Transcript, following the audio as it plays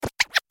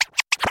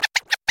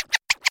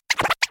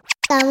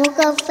Kamo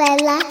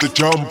Kaofela, the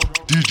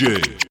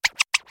JumpDj.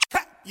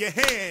 Clap your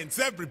hands,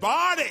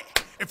 everybody,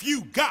 if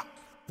you got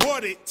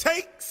what it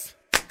takes.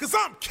 Cause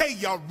I'm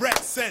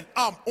KRS and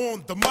I'm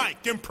on the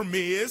mic and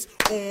Premier's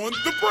on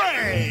the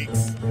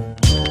breaks.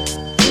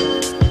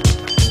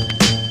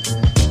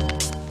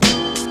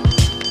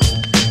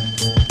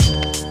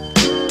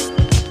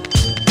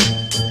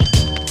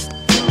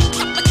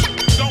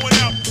 Going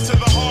up to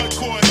the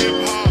hardcore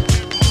hip hop.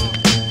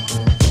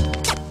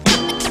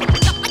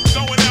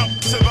 Going up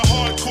to the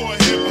hardcore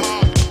hip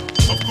hop.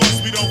 Of course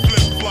we don't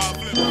flip flop.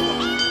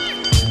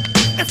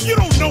 If you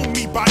don't know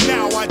me by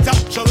now, I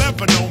doubt you'll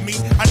ever know me.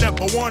 I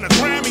never won a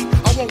Grammy,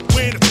 I won't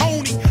win a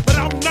Tony, but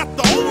I'm not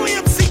the only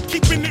MC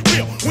keeping it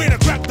real. When I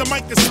grab the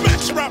mic and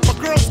smash a rapper,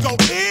 girls go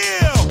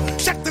ill.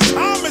 Check the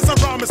time as I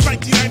rhyme, it's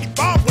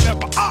 1995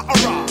 whenever I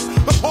arrive.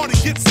 The party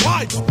gets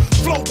liver,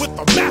 flow with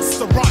the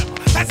master rhymer.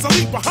 As I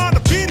leave behind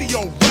a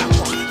video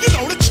rapper, you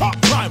know the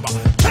chart climber,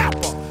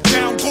 tapper.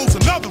 Down goes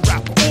another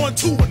rapper, on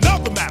to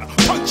another matter.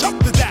 Punch up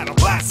the data,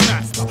 blast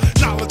master.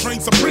 Knowledge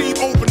reigns supreme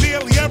over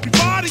nearly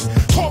everybody.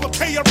 Call up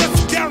KRS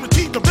and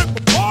guaranteed to rip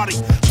a party.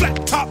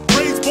 Flat top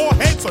braids, bald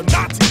heads, or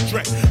Nazi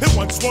dread. It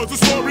once was a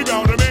story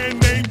about a man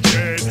named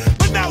Jed,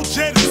 but now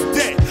Jed is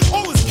dead.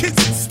 All his kids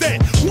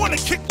instead wanna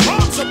kick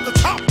rhymes up the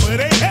top of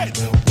their head.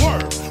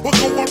 Word, we'll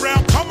go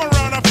around, come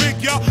around, I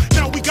figure.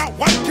 Now we got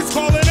white kids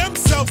calling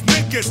themselves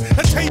niggas.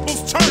 The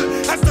tables turn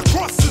as the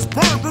crosses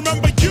burn.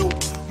 Remember, you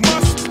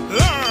must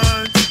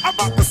learn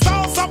about the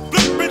styles I'm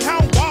flipping, how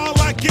wild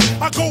I get.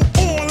 I go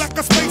on like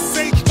a space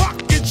age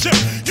rocket ship.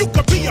 You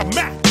could be a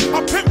Mac,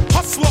 a pimp,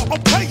 hustler, a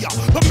player,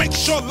 but make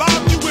sure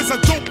live you is a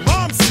dope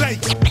rhyme sayer.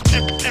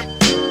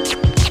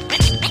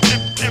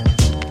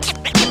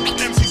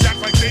 MCs act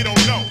like they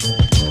don't know.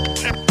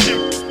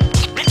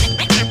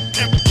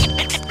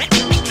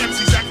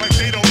 MCs act like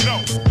they don't know.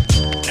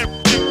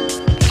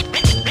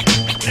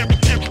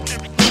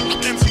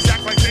 MCs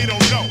act like they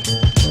don't know.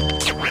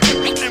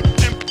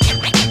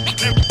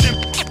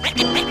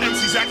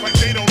 MCs act like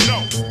they don't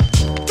know.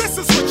 This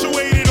is what you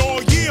waited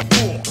all year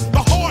for.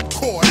 The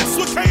hardcore, that's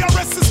what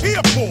KRS is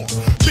here for.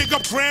 Big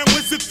up Grand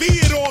Wizard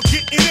Theodore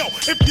getting ill.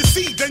 If you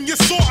see, then you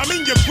saw. I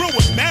mean, you grew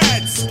with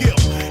mad skill.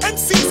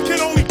 MCs can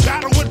only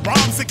battle with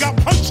rhymes that got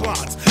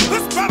punchlines.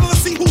 Let's battle and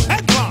see who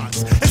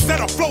headlines.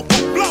 Instead of flow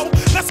for flow,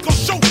 let's go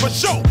show for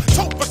show.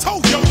 Toe for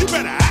toe, yo, you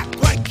better act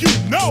like you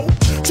know.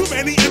 Too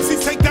many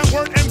MCs take that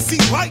word MC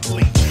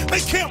lightly. They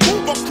can't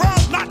move a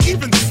crowd, not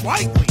even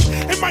slightly.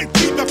 It might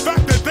be the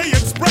fact that they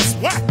express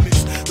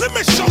whackness. Let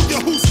me show you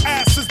whose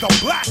ass is the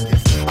blackest.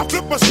 I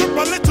flip a strip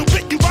a little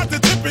bit, you got the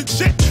different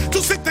shit.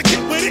 Too sick to get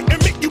with it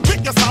and make you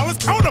pick your style is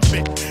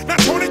counterfeit. Now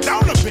turn it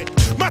down a bit.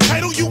 My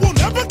title, you will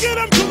never get,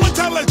 I'm too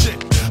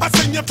intelligent. I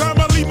send your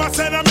family my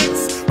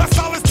sentiments. My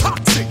style is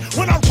toxic.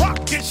 When I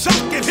rock it,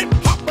 shock it, hip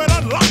hop and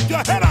unlock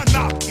your head, I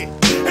knock it.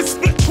 It's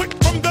split quick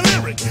from the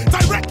lyric.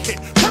 Direct hit,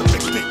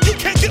 perfect hit, you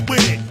can't get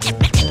with it.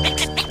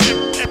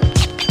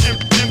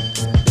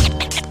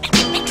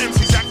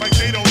 MCs act like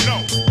they don't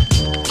know.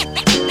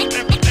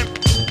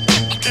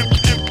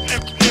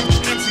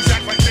 MCs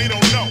act like they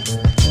don't know.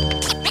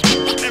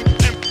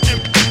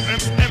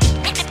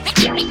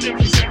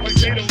 MCs act like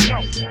they don't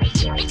know.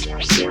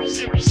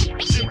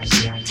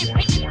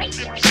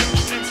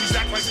 MCs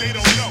act like they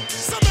don't know.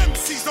 Some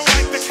MCs don't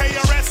like the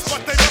KRS,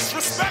 but they must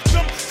respect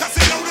them. Cause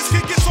they know this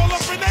kid gets all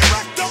up in their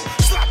rectum.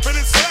 Slapping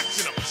and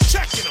selecting them,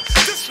 checking them,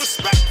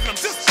 disrespecting them,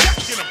 just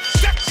checking them,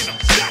 decking them,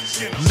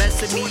 decking them.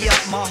 Messing me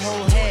up my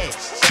whole head,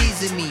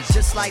 teasing me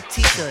just like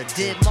Tita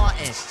did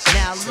Martin.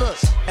 Now look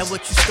at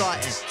what you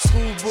starting.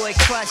 Schoolboy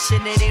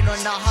crushing it ain't on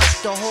the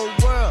hush, the whole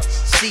world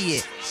see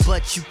it,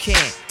 but you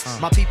can't.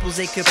 My peoples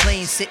they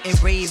complain, sit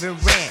and rave and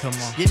rant.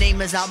 Your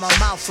name is out my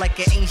mouth like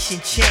an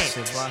ancient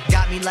chant.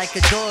 Got me like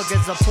a dog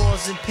as I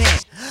pause and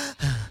pant.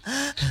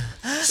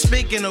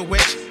 Speaking of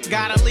which,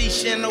 got a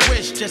leash and a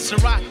wish just to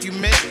rock you,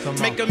 miss.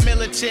 Make a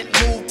militant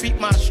move, peep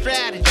my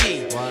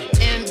strategy.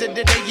 End of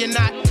the day, you're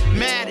not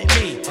mad at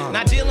me.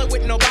 Not dealing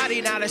with nobody,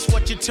 now that's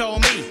what you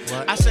told me.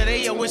 I said,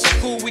 hey, yo, it's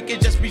cool, we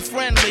can just be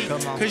friendly.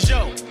 Cause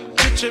yo,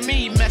 picture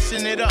me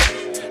messing it up.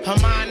 Her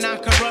mind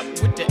not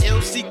corrupt with the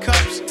LC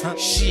cups.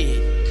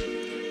 Shit.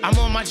 I'm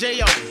on my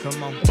J.O.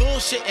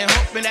 Bullshit and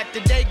hoping that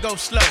the day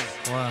goes slow.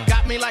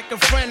 Got me like a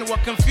friend,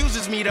 what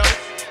confuses me though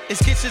is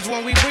kisses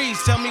when we breathe.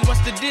 Tell me what's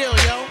the deal,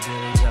 yo?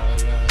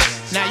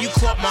 Now you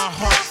caught my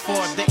heart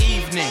for the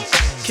evening.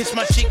 Kiss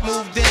my cheek,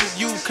 move then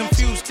you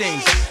confuse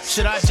things.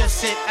 Should I just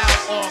sit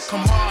out or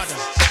come harder?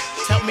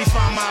 Help me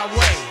find my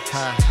way.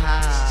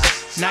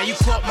 Now you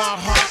caught my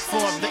heart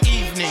for the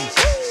evening.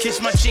 Kiss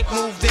my cheek,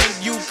 move then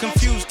you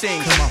confuse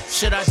things.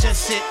 Should I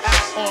just sit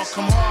out or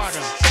come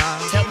harder?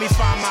 Help me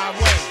find my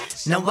way.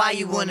 Now why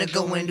you wanna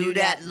go and do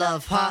that,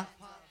 love, huh?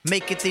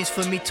 Making things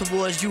for me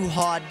towards you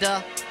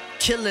harder.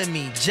 Killing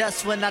me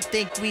just when I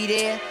think we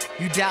there.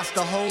 You douse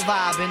the whole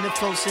vibe and the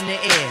floats in the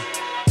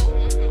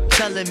air.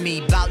 Telling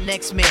me about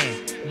next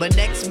man, but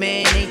next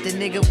man ain't the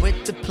nigga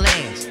with the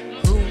plans.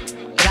 Who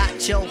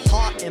got your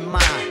heart in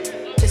mind?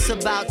 It's It's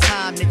about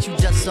time that you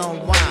just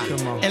unwind.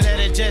 Come on. And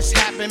let it just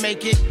happen,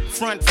 make it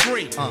front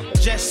free.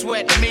 Just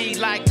sweat me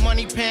like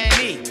money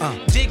panty.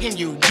 Digging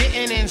you,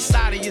 getting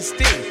inside of your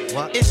steel.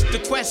 What? It's the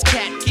Quest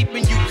Cat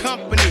keeping you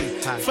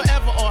company.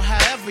 Forever or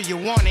however you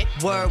want it.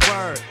 Word,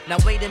 word. Now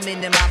wait a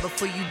minute, ma,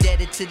 before you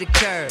dead it to the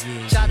curb.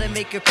 Try to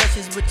make your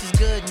precious, which is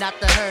good, not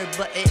the herd.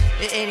 But it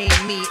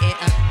ain't me,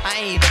 and I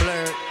ain't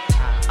blurred.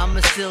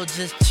 I'ma still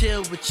just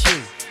chill with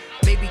you.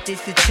 Maybe things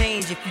could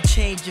change if you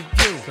change your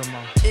view. Come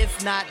on.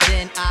 If not,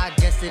 then I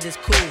guess it is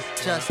cool.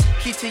 Just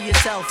keep to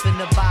yourself and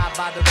abide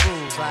by the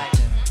rules. Like,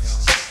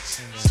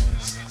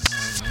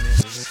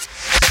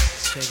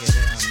 check it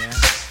out, man.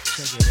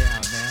 Check it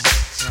out, man.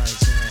 Like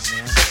that,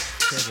 man.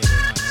 Check it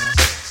out, man.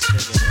 Check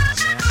it out,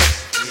 man.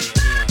 Yeah,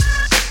 yeah.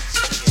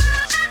 Check it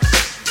out, man.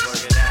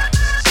 Work it out,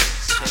 man.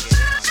 Check it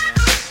out, man.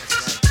 It's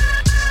like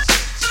that, man.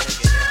 Check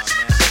it out,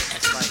 man.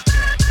 It's like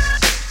that, man.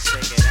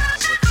 Check it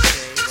out. What you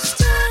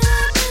say?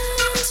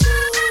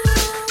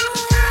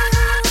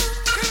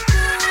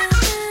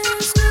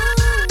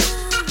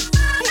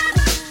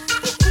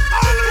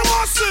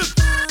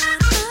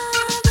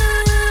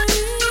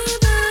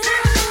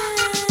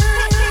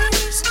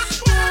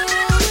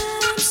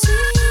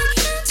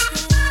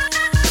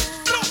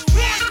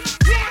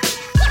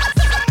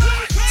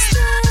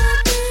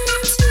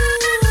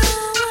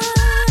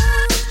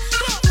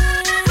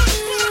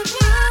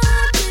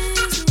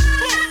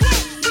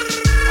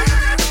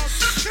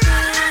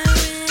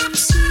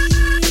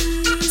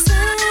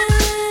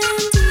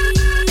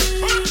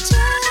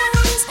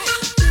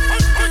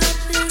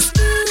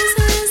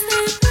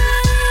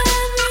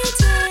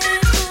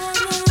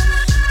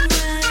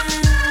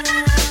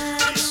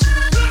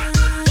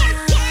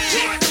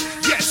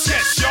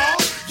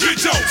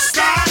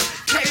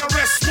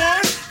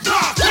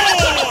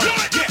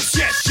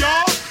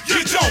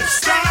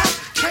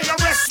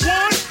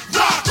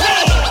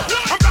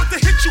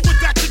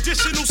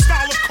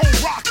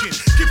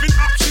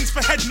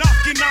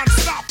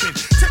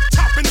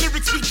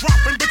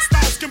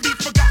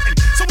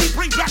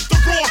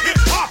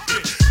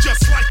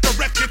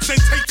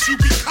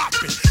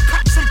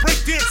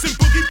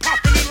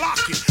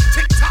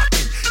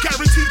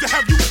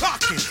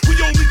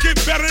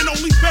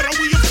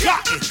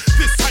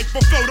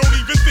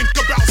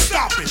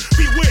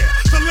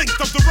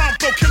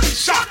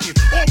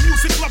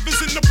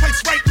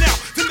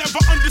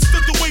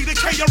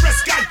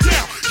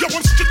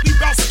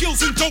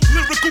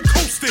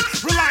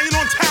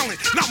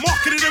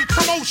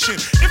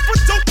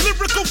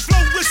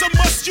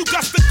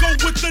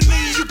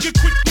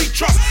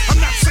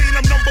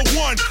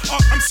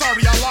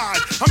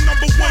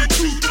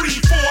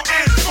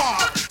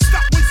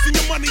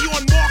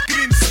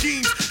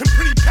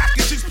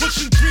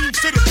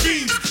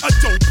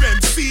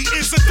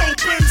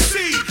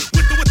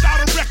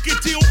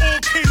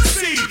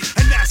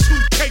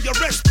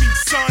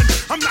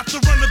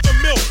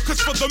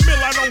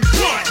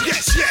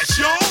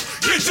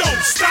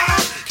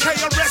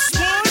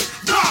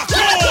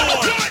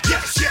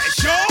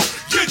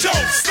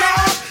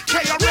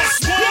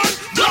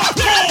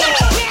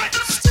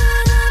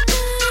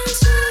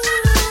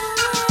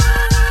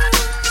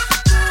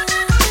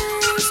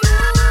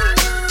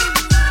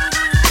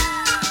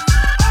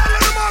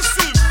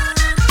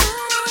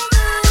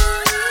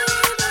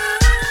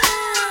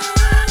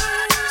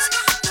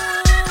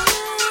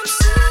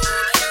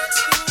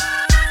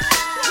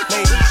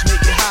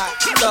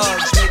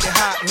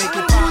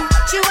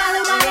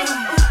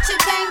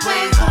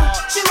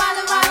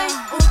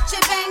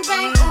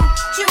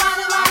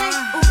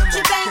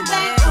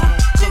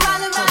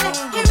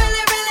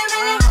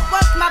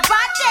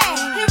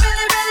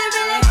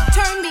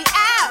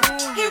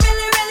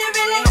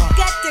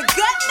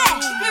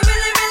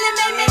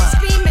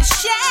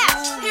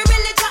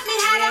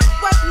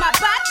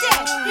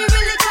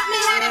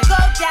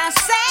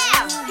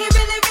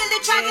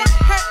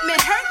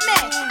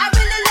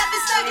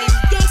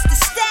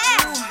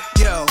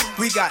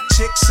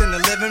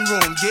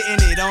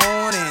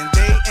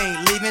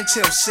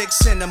 Till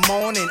 6 in the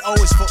morning, oh,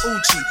 it's for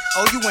Uchi.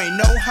 Oh, you ain't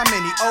know how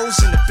many O's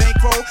in the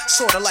bankroll?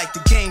 Sorta like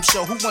the game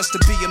show, Who Wants to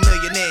Be a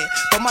Millionaire?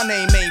 But my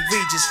name ain't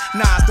Regis.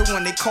 Nas the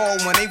one they call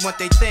when they want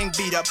their thing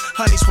beat up.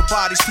 Honeys for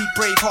bodies, feet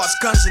brave hearts,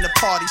 guns in the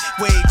party.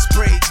 Waves,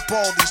 braids,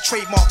 baldies,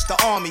 trademarks the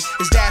army.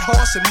 Is that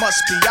horse? It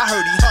must be, I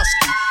heard he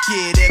husky.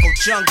 Yeah, there go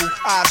jungle,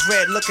 eyes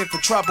red looking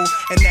for trouble.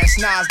 And that's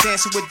Nas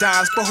dancing with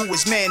dimes, but who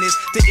his man is?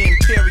 The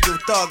Imperial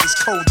Thug is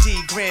Code D,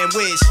 Grand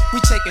Wiz.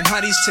 We taking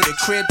honeys to the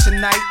crib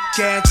tonight.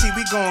 Guarantee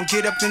we gon'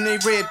 get up in they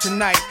rib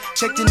tonight.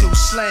 Check the new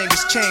slang,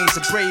 it's changed.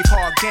 The brave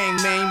heart gang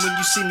name. When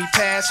you see me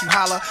pass, you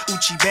holla,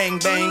 Uchi bang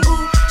bang.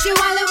 Ooh,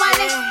 wale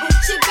wale,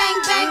 Uchi bang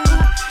bang.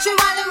 Ooh,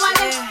 wale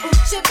wale,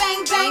 Uchi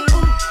bang bang.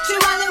 Ooh,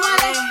 wale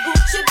wale,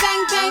 Uchi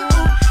bang bang.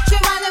 Ooh,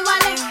 wale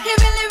wale. He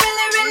really,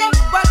 really, really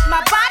worked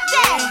my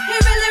body. He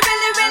really,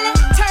 really, really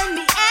turned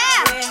me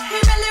out. He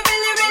really,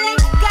 really, really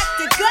got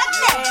the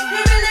goodness. He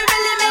really,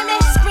 really made me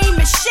scream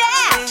and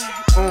shout.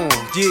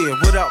 Yeah,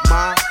 what up,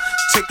 ma?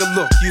 Take a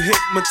look, you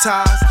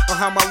hypnotized on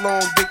how my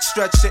long dick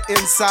stretch your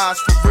insides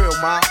for real,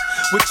 ma.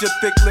 With your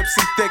thick lips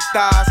and thick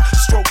thighs,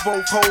 stroke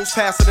both hoes,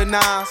 pass it the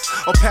nines,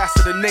 or pass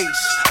it the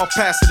nation, or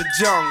pass it the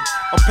jung,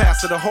 or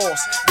pass it the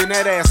horse. Then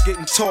that ass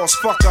getting tossed.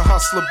 Fuck a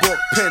hustler book,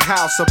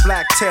 penthouse, a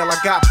black tail. I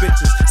got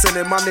bitches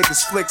sending my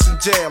niggas flicks in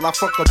jail. I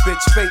fuck a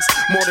bitch face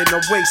more than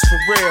a waist for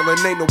real, and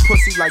ain't no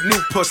pussy like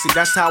new pussy.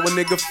 That's how a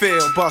nigga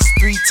feel. Bust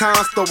 3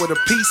 times, throw her a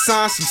peace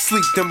sign. She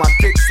sleep, then my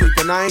dick sleep,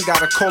 and I ain't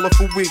gotta call her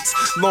for weeks.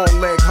 Long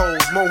leg hoes,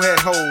 mohead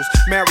hoes,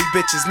 married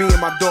bitches, me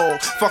and my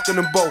dog, fucking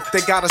them both.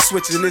 They gotta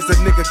switch it, and is a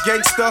nigga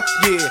gangster?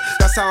 Yeah,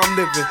 that's how I'm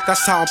living,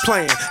 that's how I'm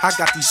playing. I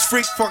got these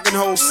freak fucking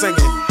hoes singing.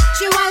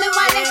 She wallin'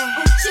 wallin',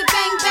 she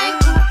bang bang.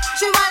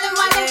 She wallin'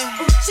 wallin',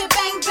 she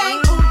bang bang.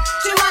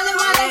 She wallin'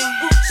 wallin',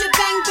 she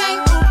bang bang.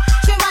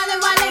 She wallin'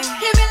 wallin',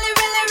 he really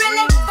really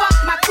really fuck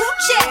my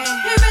coochie.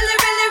 He really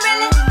really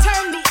really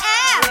turn me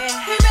out.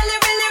 He really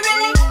really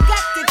really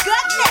got the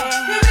goodness.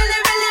 He really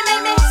really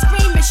made me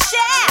scream and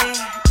shout.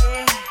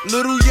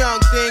 Little young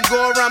thing,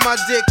 go around my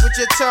dick with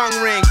your tongue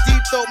ring.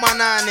 Deep throat my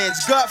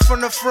 9-inch, gut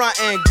from the front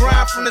end,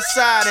 grind from the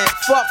side end,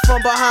 fuck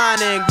from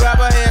behind end. Grab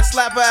her hand,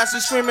 slap her ass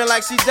and screaming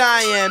like she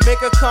dying. Make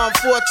her come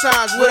 4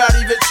 times without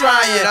even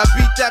trying. I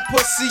beat that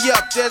pussy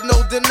up, there's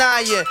no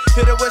denying.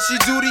 Hit her where she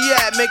duty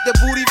at, make the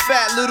booty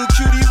fat, little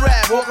cutie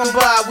rap. Walking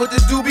by with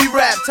the doobie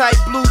rap, tight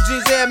blue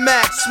jeans Air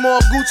Max, small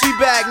Gucci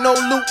bag, no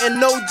loot and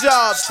no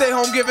job. Stay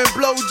home giving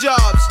blow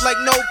jobs like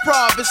no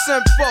prob, it's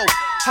info.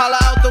 Holla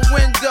out the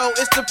window,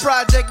 it's the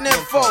Project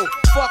Nympho.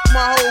 Fuck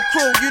my whole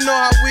crew, you know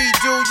how we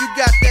do. You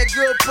got that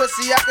good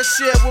pussy I can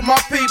share with my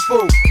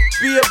people.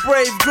 Be a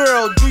brave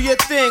girl, do your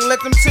thing,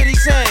 let them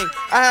titties hang.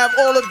 I have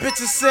all the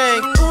bitches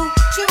sing.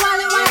 She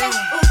wallin' wallin',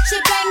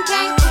 she bang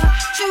bang.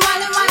 She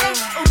wallin' wallin',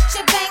 she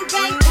bang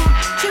bang.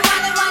 She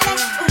wallin' wallin',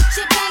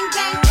 she bang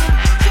bang.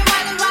 She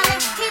wallin' wallin',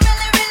 he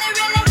really really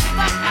really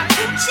fuck my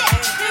coochie.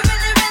 He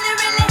really really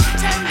really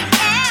turn me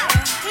out.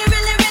 He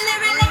really really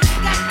really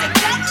got the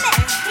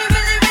goodness. He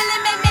really really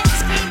made me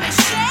scream and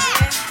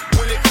shout.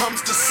 When it comes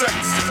to sex,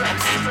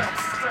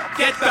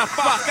 Get the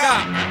fuck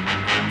up.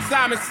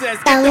 Simon says,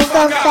 get Kamo the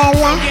fuck up. Kaofela.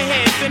 Throw your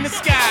hands in the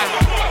sky.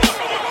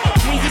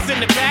 Weezer's in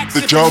the back,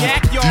 The sipping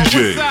yak, yo,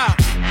 JumpDj. what's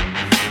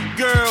up?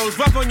 Girls,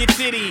 rub on your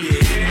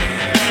titties.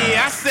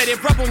 Yeah, I said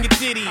it, rub on your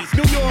titties.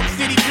 New York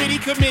City gritty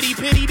committee,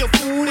 pity the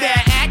fool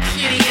that act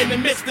shitty in the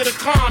midst of the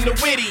calm, the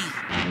witty.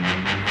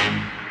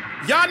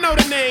 Y'all know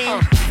the name.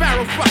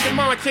 Pharaoh fucking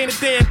Monch ain't a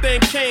damn thing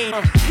changed.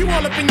 You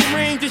all up in your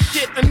range of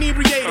shit,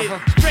 inebriated.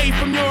 Straight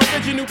from your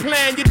original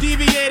plan, you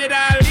deviated.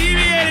 I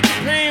alleviated the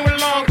pain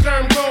with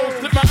long-term goals.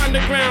 Slip my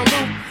underground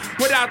loop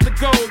without the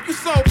gold. You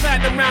sold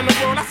platinum around the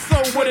world, I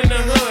sold wood in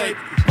the hood.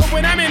 But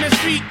when I'm in the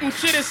street and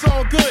shit, it's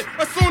all good.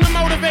 Assume the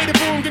motivated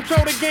boom,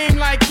 control the game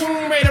like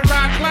boom. Way to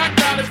rock, clock,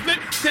 dollars flip,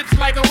 tips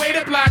like a way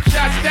to block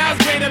shots. Styles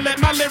way to let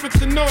my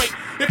lyrics annoy.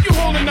 If you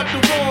holding up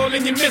the wall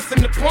and you're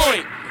missing the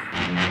point.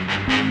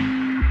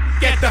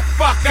 Get the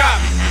fuck up.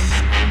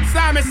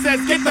 Simon says,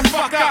 get the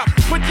fuck up.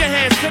 Put your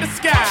hands to the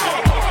sky.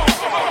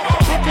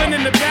 Brooklyn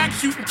in the back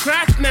shooting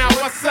crash now.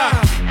 What's up?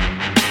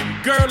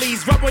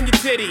 Girlies, rub on your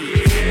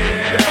titties.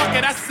 Yeah. Fuck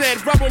it, I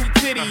said, rub on your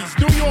titties.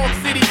 New York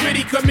City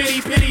gritty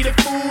committee, pity the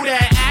fool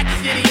that act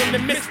shitty in the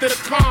midst of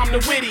the calm, the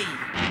witty.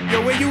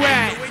 Yo, where you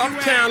at?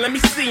 Uptown, let me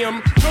see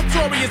 'em.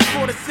 Notorious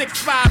for the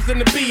 6'5s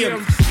and the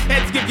BMs.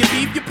 Heads give you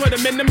beef, you put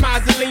 'em in the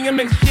mausoleum.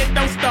 And shit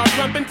don't start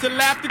rumping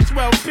till after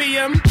 12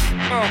 p.m.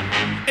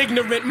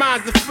 Ignorant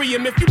minds are free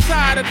 'em. If you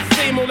tired of the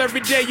same old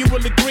every day, you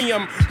will agree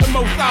 'em. The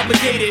most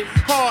obligated,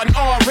 hard and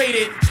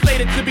R-rated.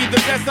 Slated to be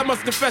the best, I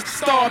must confess the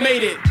star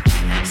made it.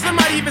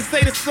 Somebody even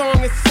say the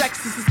song is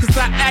sexist, cause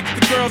I ask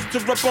the girls to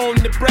rub on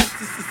the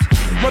breasts.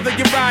 Whether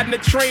you're riding a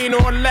train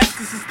or a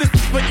Lexus, this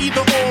is for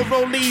either or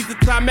rollies or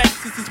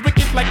Timex. This is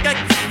wicked like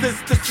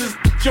Exorcist, this is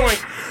the joint.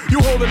 You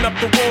holding up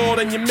the wall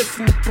and you're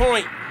missing the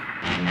point.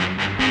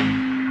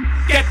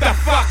 Get the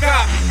fuck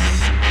up.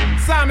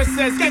 Simon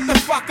says, get the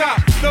fuck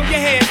up. Throw your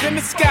hands in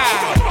the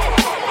sky.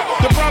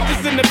 The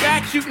brothers in the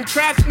back shooting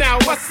trash now,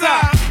 what's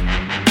up?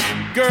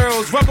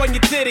 Girls, rub on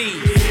your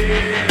titties.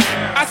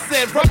 Yeah. I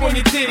said, rub on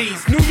your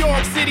titties. New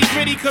York City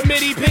gritty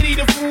committee, pity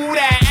the fool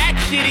that act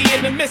shitty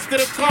in the midst of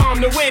the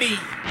calm, the witty.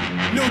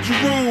 New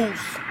Jerusalem,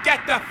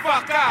 get the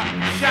fuck up.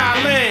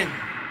 Shaolin,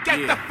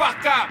 get the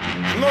fuck up.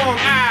 Long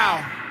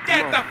Isle,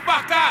 get the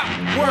fuck up.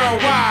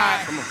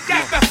 Worldwide,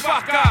 get the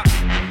fuck up.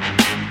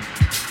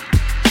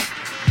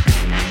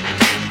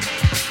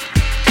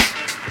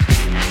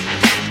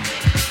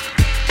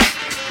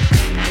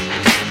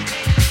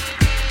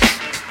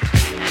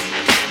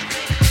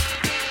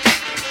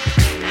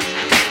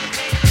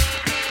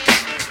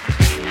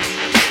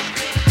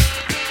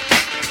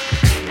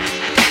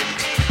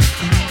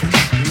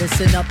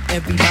 Listen up,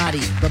 everybody,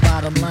 the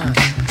bottom line.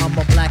 I'm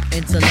a black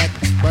intellect,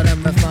 but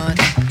I'm refined.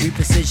 We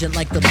precision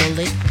like the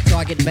bullet,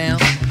 target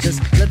bound.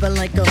 Just living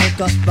like a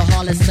hooker, the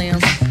harlot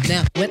sounds.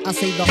 Now, when I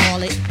say the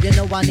harlot, you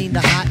know I need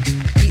the hot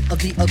heat of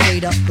the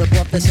equator, the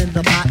broth that's in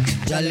the pot.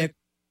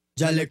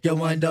 Jalik, you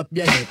wind up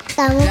your hip.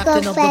 Kamo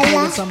Captain of the Kaofela.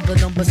 bullets, I'm the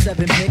number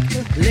 7 pick.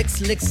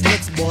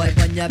 Licks, boy,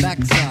 on your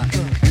backside.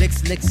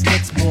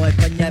 Licks, boy,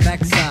 on your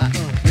backside.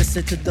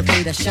 Listen to the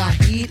fader,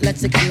 Shaheed,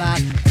 let's it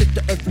glide. Tip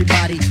to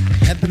everybody,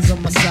 heaven's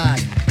on my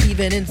side.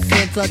 Even in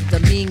Santo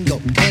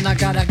Domingo, and I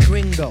got a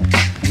gringo.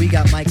 We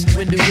got mics,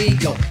 when do we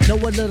go? Know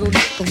a little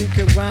nigga who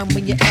can rhyme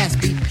when your ass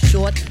be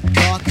short,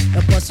 dark,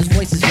 and plus his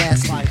voice is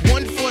raspy.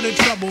 One for the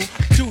trouble,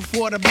 two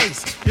for the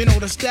bass. You know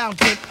the style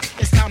tip,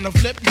 it's time to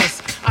flip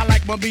this. I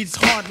like my beats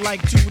hard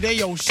like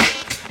 2-day-old shit.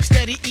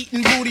 Steady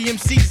eating booty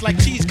MCs like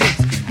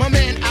cheesecakes. My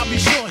man, I'll be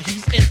sure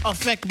he's in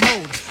effect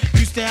mode.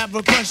 Used to have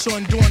a crush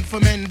on doing for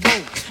men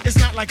vote. It's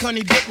not like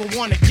Honey Dip will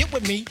wanna get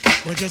with me,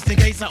 but just in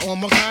case I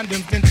own my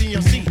condoms, then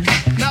TLC.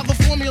 Now the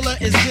formula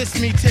is this,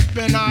 me, Tip,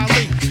 and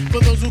Ali.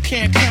 For those who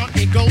can't count,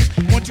 it goes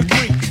 1, 2,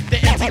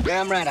 3.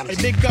 Damn right, a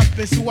big up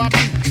is who I be.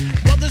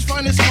 Brothers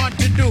find it's hard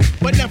to do,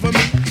 but never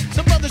me.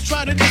 Some brothers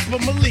try to diss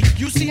with Malik.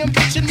 You see him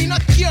bitching me,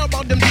 not care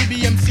about them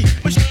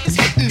DBMC. But shit is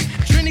hitting.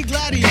 Trini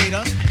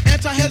Gladiator,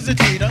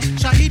 anti-hesitator.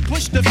 Shaheed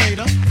push the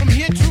fader. From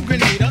here to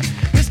Grenada.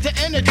 Mr.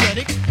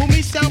 Energetic, who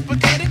me sound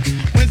pathetic.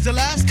 When's the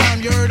last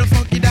time you heard a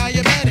funky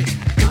diabetic?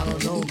 I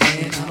don't know,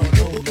 man. I don't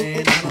know,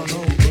 man. I don't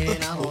know,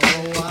 man. I don't know.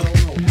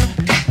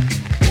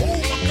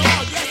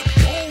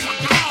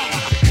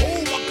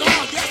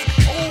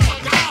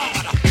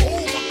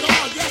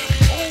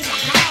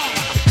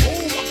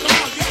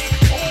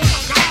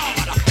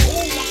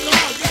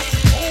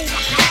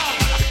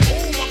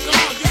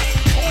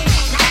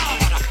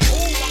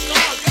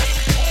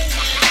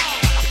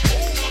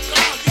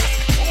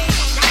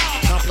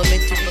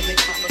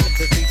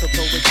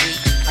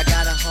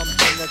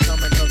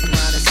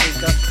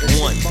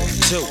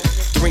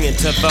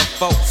 To the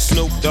folk,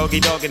 Snoop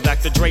Doggy Dogg and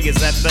Dr. Dre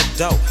is at the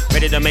door,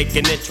 ready to make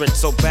an entrance,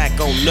 so back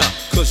on up.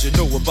 Cause you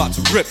know we're about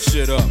to rip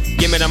shit up.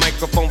 Give me the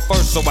microphone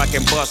first so I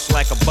can bust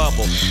like a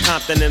bubble.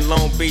 Compton and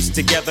Long Beach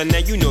together, now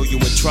you know you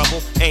in trouble.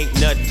 Ain't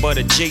nothing but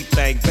a G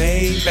thing,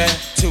 baby.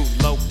 Too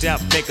loped out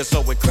niggas,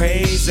 so we're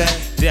crazy.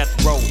 Death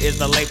Row is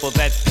the label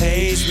that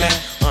pays me.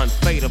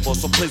 Unfadable,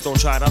 so please don't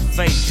try to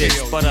fake this.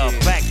 But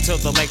back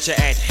to the lecture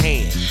at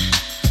hand.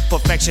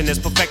 Perfection is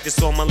perfected,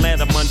 so I'ma let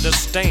them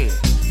understand.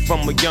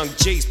 From a young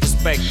G's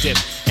perspective.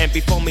 And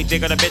before me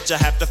dig on a bitch, I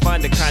have to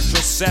find a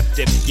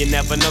contraceptive. You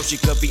never know, she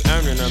could be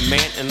earning her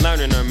man and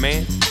learning her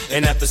man.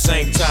 And at the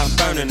same time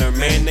burning her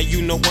man. Now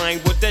you know I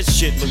ain't with that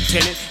shit,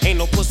 Lieutenant. Ain't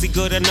no pussy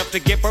good enough to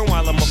get burned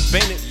while I'm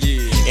offended.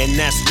 Yeah. And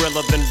that's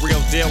realer than real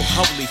deal,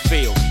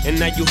 Holyfield. And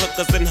now you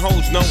hookers and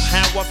hoes know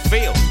how I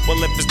feel. Well,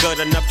 if it's good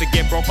enough to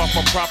get broke off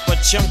a proper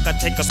chunk, I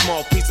take a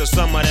small piece of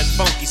some of that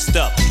funky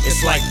stuff.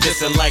 It's like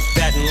this and like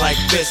that and like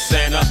this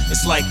and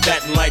it's like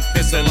that and like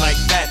this and like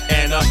that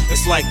and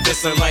it's like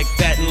this and like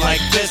that and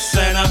like this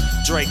and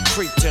Drake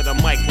creep to the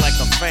mic like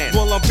a fan.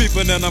 Well, I'm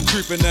peeping and I'm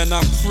creeping and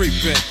I'm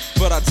creeping,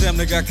 but I damn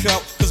near got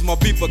caught cause my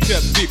beeper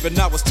kept beeping.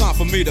 Now it's time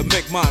for me to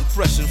make my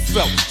impression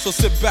felt. So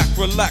sit back,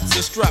 relax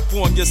and strap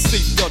on your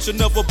seatbelt. You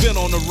never been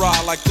on a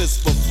ride like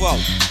this before.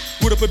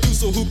 With a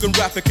producer who can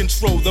rap and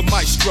control the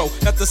maestro.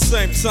 At the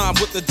same time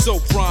with the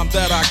dope rhyme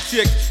that I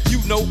kick.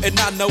 You know and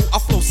I know I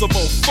flow some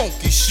old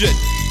funky shit.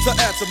 To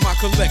add to my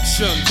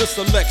collection, this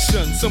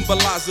selection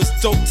symbolizes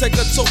dope. Take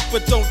a toke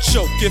but don't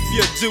choke. If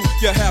you do,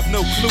 you have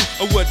no clue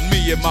of what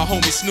me and my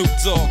homie Snoop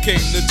Dogg came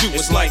to do.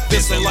 It's like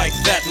this and like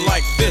that and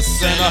like this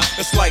and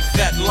it's like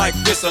that and like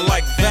this and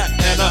like that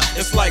and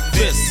it's like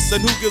this.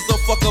 And who gives a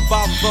fuck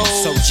about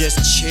those? So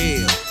just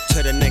chill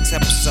to the next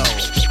episode.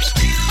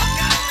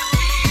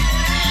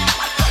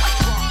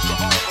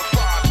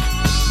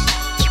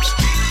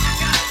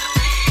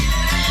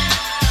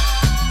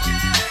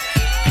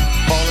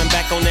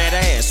 On that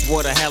ass,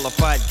 what a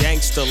hellified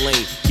gangster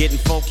lean. Getting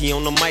funky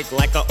on the mic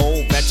like an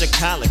old batch of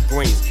collard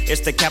greens.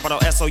 It's the capital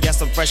S-O,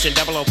 yes, I'm fresh and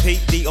double O-P,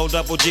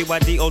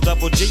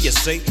 D-O-double-G-Y-D-O-double-G, you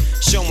see.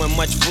 Showing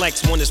much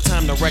flex when it's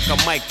time to wreck a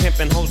mic.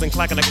 Pimping hoes and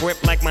clocking a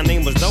grip like my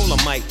name was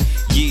Dolomite.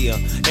 Yeah,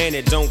 and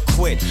it don't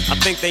quit. I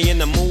think they in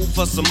the mood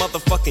for some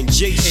motherfucking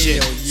G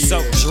shit.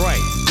 Yeah. So Dre,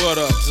 what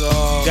up,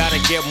 dog? Gotta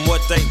give them what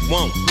they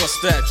want. What's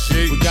that,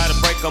 G? We gotta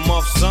break them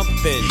off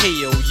something.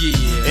 Hell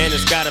yeah. And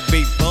it's gotta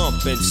be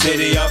bumpin'.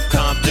 City of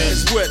Compton.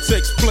 Where it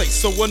takes place,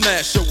 so when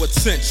I show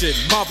attention.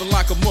 Mobbing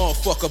like a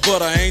motherfucker,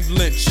 but I ain't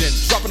lynching.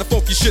 Dropping the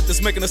funky shit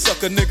that's making the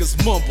sucker niggas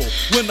mumble.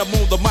 When I'm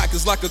on the mic,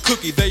 it's like a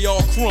cookie, they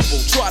all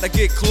crumble. Try to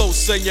get close,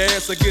 say your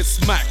ass will get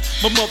smacked.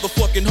 My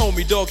motherfucking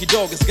homie, Doggy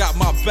Dog, has got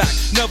my back.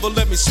 Never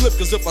let me slip,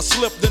 cause if I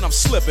slip, then I'm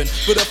slipping.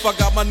 But if I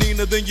got my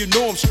Nina, then you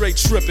know I'm straight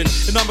tripping.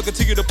 And I'ma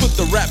continue to put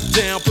the rap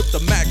down, put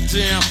the Mac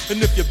down.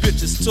 And if your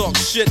bitches talk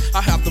shit, I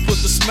have to put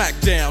the smack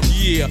down.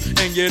 Yeah,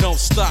 and you don't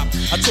stop.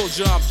 I told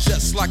you I'm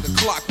just like a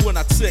clock when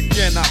I tick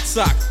and I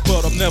talk,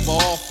 but I'm never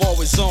off,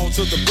 always on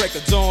till the break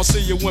of dawn.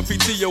 See you when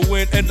PTO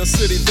in the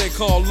city they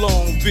call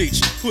Long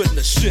Beach. Putting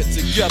the shit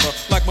together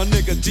like my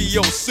nigga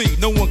DOC.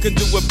 No one can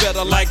do it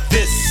better like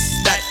this,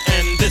 that,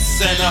 and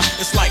this, and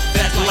it's like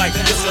that, like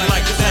this, and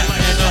like that,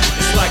 and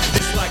it's like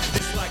this, like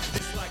this, like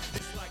this, like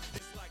this, like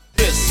this, like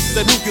this.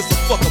 Then who gives a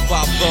fuck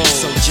about those?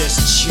 So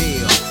just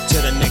chill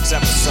till the next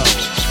episode.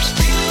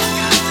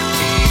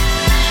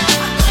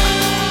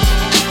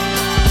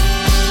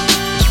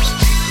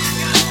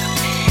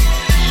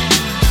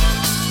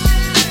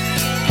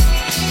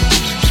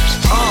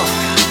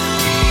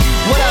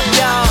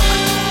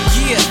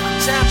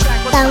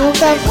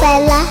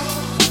 Kaofela.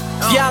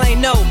 If y'all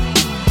ain't know,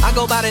 I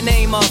go by the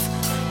name of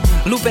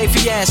Lupe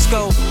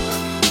Fiasco,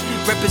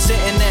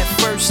 representing that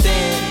first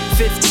and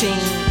 15.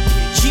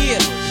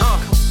 Yeah,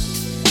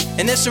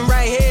 and this one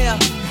right here,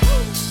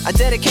 I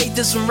dedicate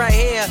this one right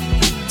here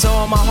to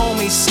all my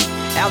homies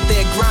out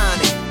there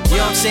grinding. You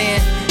know what I'm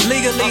saying?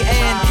 Legally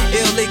and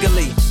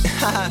illegally.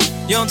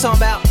 You know what I'm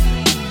talking about?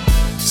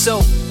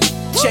 So,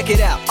 check it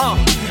out.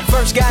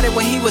 First got it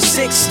when he was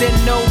 6,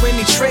 didn't know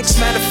any tricks.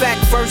 Matter of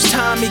fact, first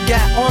time he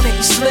got on it,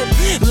 he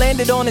slipped,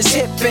 landed on his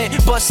hip and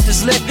busted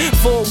his lip.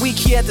 For a week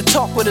he had to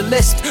talk with a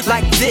list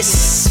like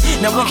this.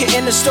 Now we can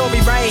end the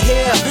story right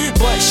here,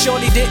 but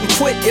shorty didn't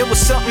quit, it was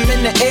something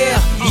in the air.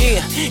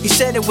 Yeah, he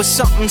said it was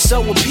something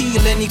so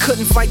appealing, he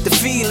couldn't fight the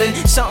feeling,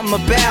 something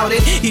about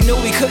it. He knew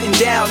he couldn't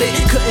doubt it,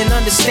 couldn't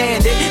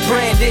understand it,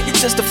 branded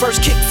since the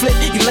first kick flip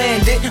he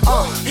landed.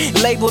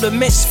 Labeled a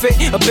misfit,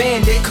 a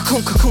bandit,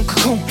 cocoon, cocoon,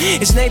 cocoon.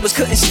 His neighbors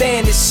couldn't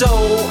stand it, so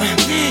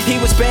he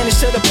was banished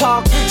to the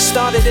park.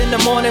 Started in the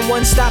morning,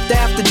 one stopped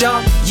after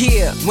dark.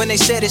 Yeah, when they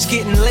said it's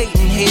getting late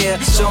in here,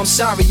 so I'm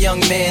sorry, young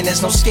man,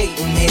 there's no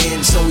skating here.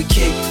 And so we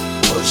kick,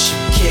 push,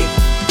 kick,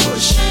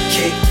 push,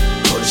 kick,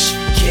 push,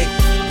 kick,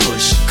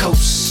 push,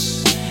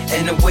 coast.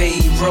 And away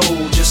he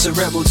rolled, just a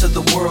rebel to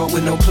the world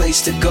with no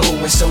place to go.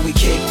 And so we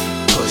kick,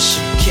 push,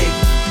 kick,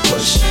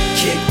 push,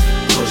 kick,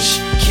 push,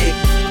 kick,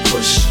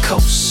 push,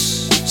 coast.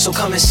 So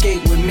come and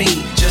skate with me,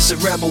 just a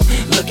rebel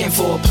looking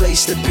for a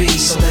place to be.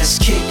 So let's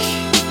kick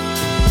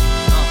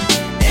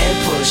and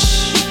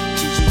push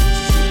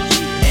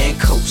and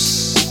coast.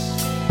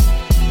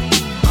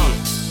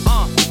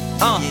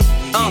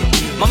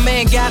 My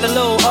man got a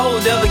little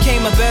older,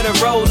 became a better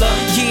roller.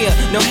 Yeah,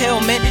 no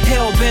helmet,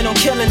 hell-bent on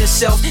killing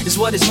himself is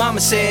what his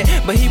mama said,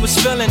 but he was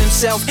feeling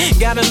himself.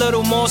 Got a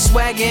little more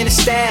swag in his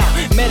style.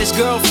 Met his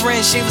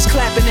girlfriend, she was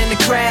clapping in the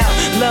crowd.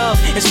 Love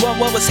is what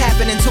was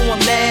happening to him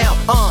now.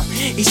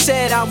 He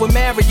said I would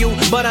marry you,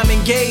 but I'm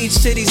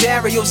engaged to these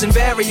aerials and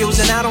varials,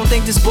 and I don't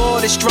think this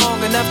board is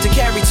strong enough to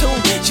carry two.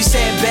 She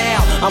said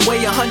bow, I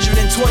weigh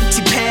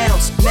 120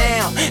 pounds.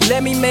 Now,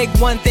 let me make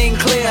one thing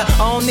clear, I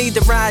don't need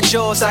to ride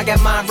yours, I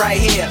got mine right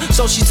here.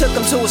 So she took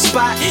him to a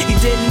spot he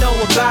didn't know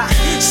about,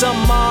 some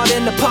odd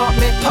in the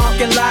apartment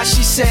parking lot.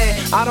 She said,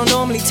 I don't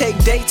normally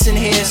take dates in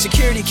here.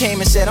 Security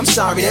came and said, I'm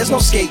sorry, there's no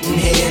skating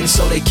here. And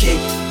so they kick,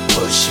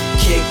 push,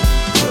 kick,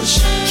 push,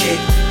 kick,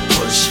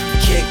 push,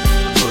 kick,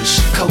 push,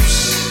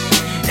 coast.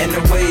 And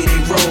the way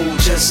they roll,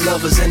 just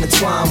lovers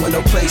intertwined with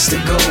no place to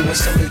go. And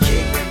so they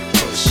kick,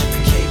 push,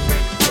 kick,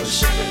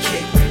 push,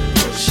 kick,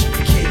 push,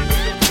 kick,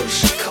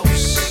 push,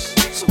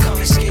 coast. So come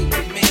and skate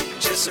with me,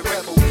 just a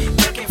rebel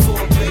looking for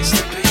a place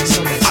to be.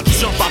 So I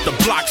jump out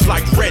the blocks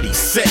like ready,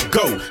 set,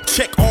 go.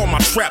 Check all my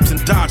traps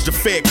and dodge the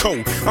Fed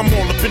code. I'm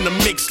all up in the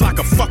mix like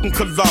a fucking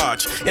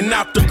collage. And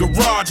out the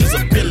garage is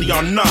a Billy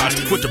on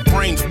Nodge with the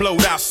brains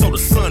blowed out so the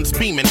sun's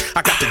beaming.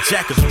 I got the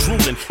jackets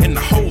drooling and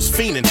the hoes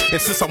fiending.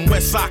 And since I'm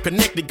west side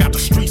connected, got the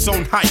streets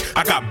on hype.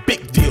 I got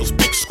big deals,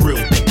 big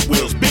skrill, big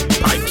wheels, big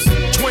pipes.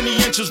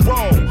 20 inches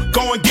roll,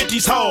 go and get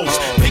these hoes.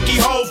 Picky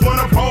hoes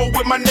wanna roll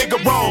with my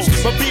nigga rolls.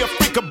 But be a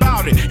freak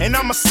about it, and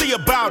I'ma see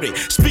about it.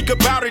 Speak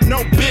about it,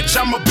 no bitch,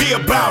 I'ma be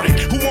about it.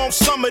 Who wants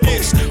some of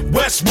this?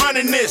 West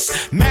running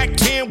this. Mac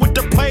 10 with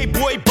the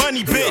Playboy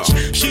bunny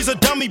bitch. She's a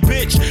dummy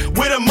bitch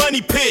with a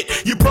money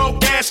pit. You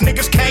broke ass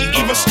niggas can't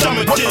even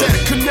stomach What this.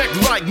 that connect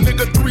like,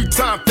 nigga,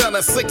 3-time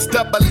felon, 6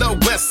 double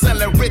West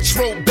selling, rich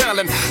road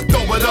ballin'.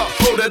 Throw it up,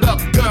 hold it up,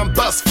 gun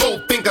bust, 4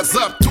 fingers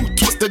up, 2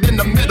 twisted in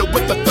the middle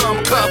with the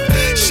thumb cup.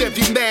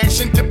 Chevy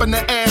mashing, dipping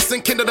the ass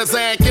and Canada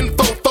zagging,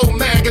 4-4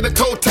 magging, the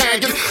toe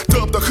tagging.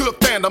 Dub the hood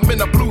phantom in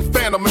a blue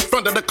phantom in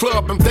front of the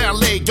club and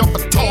valet off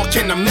the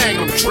talking the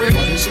magnum trick.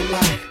 What is it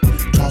like?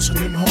 Tossing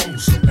them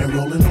hoes and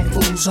rolling on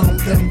fools on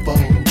them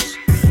bows.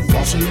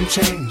 Flossing them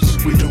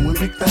chains, we doing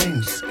big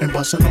things and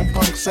busting on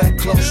punks at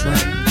close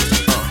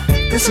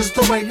range. This is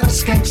the way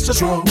us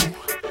gangsters roll.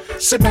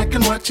 Sit back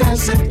and watch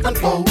as it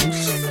unfolds.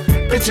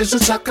 Bitches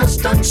and suckers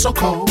done so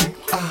cold.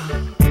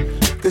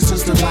 This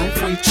is the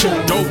life we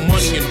chose. Dope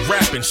money and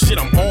rapping, shit,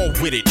 I'm all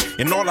with it.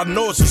 And all I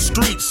know is the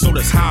streets, so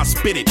that's how I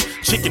spit it.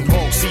 Chicken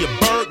hog, see a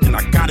bird, then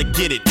I gotta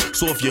get it.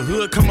 So if your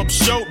hood come up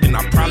short, then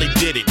I probably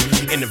did it.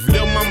 And if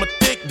Lil Mama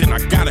thick, then I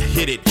gotta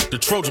hit it. The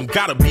Trojan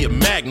gotta be a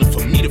magnet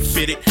for me to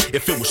fit it.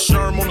 If it was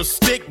Sherm on a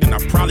stick, then I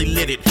probably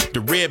lit it.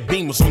 The red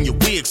beam was on your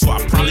wig, so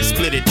I probably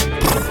split it.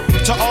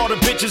 To all the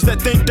bitches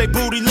that think they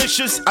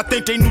bootylicious, I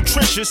think they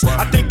nutritious,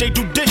 I think they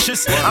do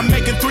dishes. I'm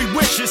making 3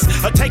 wishes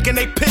of taking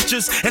they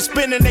pictures and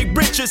spending they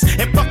riches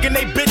and fucking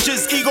they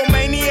bitches.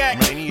 Egomaniac,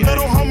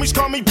 little homies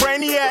call me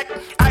Brainiac.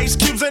 Ice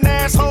Cube's an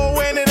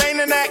asshole and it ain't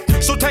an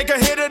act. So take a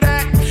hit of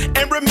that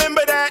and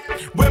remember that.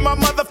 Where my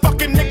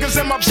motherfucking niggas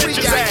and my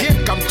bitches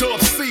at. I'm Dub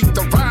C,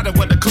 the rider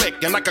with a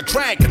click. And like a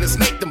dragon, it's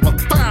Nathan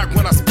but fire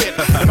when I spit.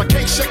 And I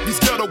can't shake these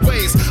ghetto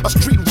ways. A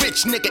street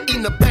rich nigga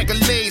eating a bag of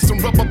lays, some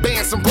rubber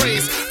bands and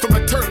braids. From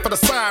the turf for the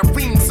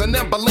sirens and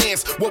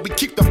ambulance, where we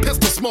keep the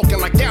pistol smoking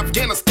like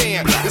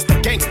Afghanistan. It's the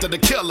gangster, the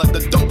killer, the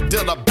dope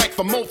dealer, back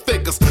for more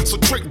figures. So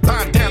trick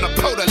bind down a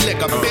powder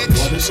liquor, bitch.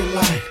 What is it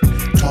like?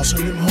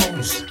 Tossing them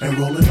hoes and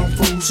rolling on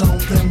fools on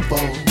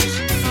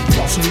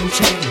them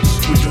chains,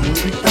 we doing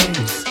big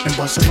things, and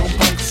busting on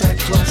punks at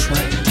close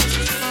range.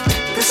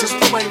 This is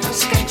the way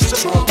us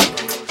gangsters roll.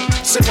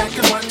 Sit back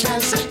and watch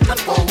as it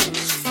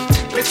unfolds.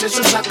 Bitches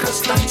and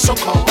suckers done so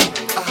cold.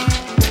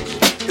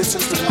 This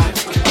is the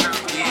life we live.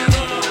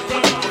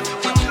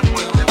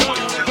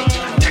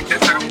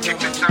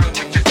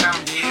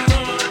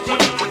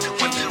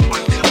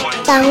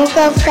 Kamo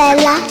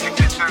Kaofela.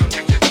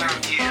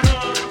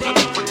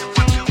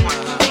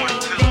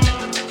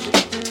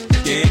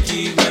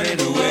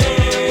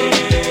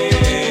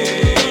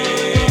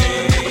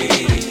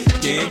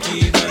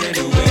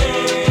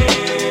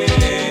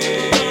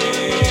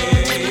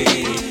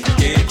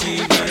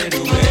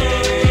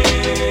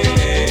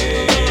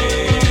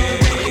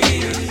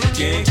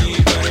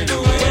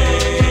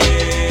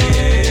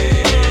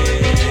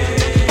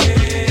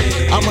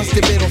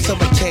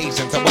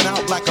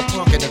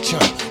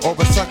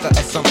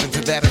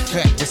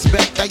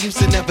 I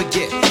used to never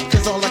get,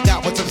 cause all I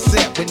got was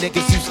upset when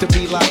niggas used to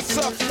be like,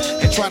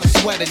 and try to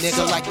sweat a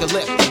nigga like the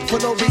lip. For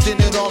no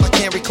reason at all, I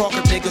can't recall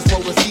if niggas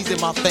rolling C's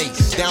in my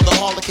face. Down the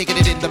hall, kicking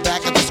it in the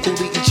back of the school,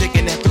 eating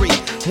chicken at 3.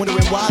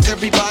 Wondering why's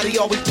everybody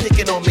always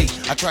picking on me.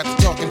 I tried to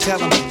talk and tell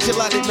them,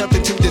 chill, I did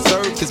nothing to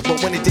deserve this. But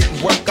when it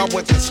didn't work, I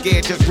wasn't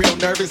scared, just real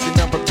nervous and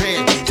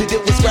unprepared to deal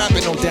with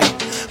scrapping, no doubt.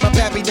 My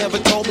pappy never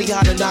told me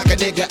how to knock a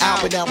nigga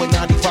out, but now in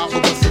 95 I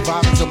was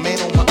surviving, a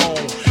man on my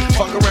own.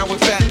 Fuck around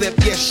with fat lip,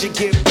 yes, you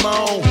get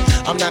blown.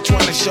 I'm not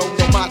trying to show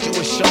no macho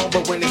is shown,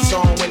 but when it's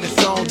on,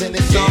 then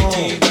it's on. Can't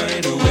keep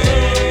running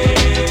away.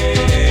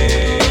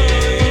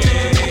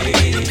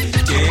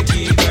 Can't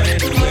keep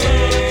running away.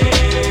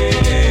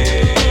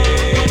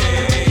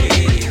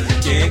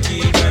 Can't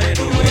keep running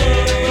away.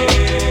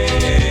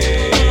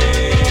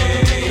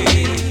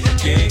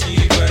 Can't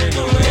keep running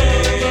away.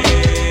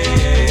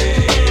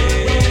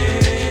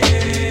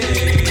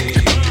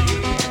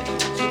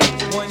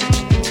 One,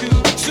 two,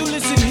 so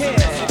listen here.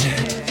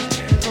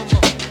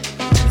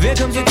 There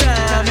comes a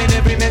time in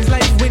every man's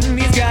life when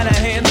he's gotta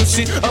handle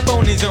shit up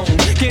on his own.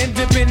 Can't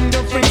depend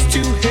on friends to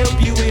help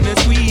you in a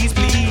squeeze,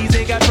 please.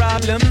 They got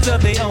problems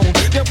of their own.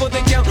 Therefore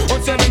they count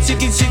on certain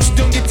chicken shits.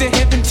 Don't get to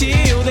heaven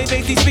till they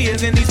face these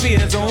fears and these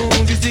fear zones.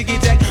 Just to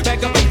get jacked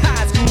back up in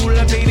high school.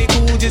 I played it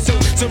cool just so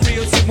some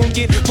real shit won't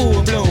get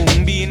full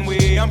blown. Being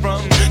where I'm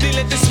from, they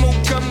let the smoke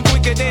come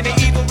quicker than an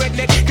evil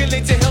redneck.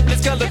 Collect a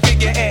helpless color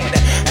figure and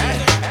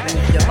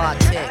move your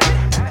body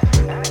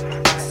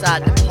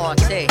inside the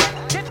party.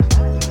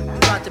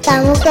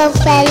 Kamo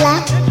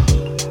Kaofela.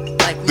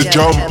 The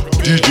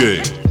JumpDj.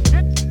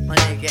 My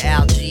nigga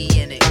LG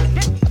in it.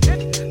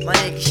 My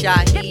nigga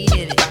Shaheed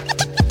in it.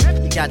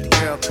 You got the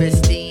girl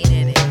Christine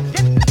in it.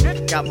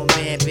 Got my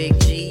man Big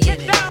G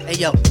in it. Hey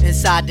yo,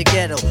 inside the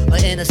ghetto or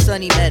in a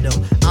sunny meadow,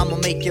 I'ma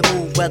make you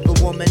move whether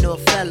woman or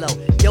fellow.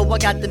 Yo, I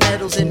got the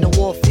medals in the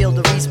war field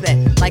of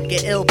respect. Like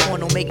an ill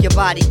porno, make your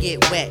body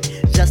get wet.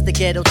 Just a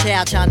ghetto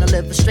child trying to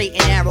live a straight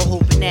and narrow,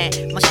 hoping that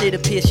my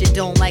shit'll pierce your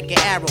dome like an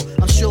arrow.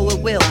 I'm sure it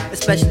will,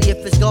 especially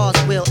if it's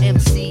God's will.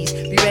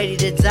 MCs, be ready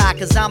to die,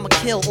 cause I'ma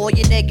kill all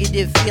your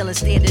negative feelings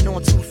standing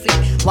on 2 feet.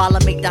 While I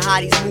make the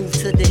hotties move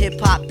to the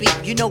hip-hop beat.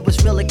 You know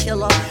what's real a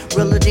killer?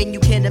 Realer than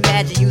you can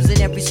imagine. Using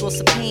every source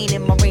of pain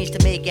in my range to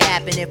make it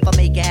happen. If I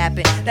make it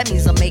happen, that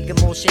means I'm making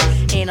motion.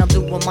 And I'm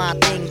doing my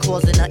thing,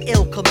 causing an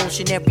ill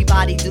commotion.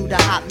 Everybody do the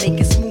hop, make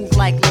it smooth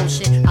like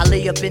lotion. I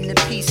lay up in the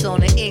piece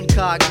on an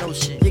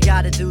incognition. You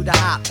gotta do the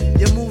hop.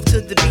 You move to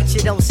the beat,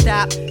 you don't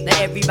stop. Now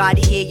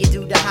everybody here, you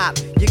do the hop.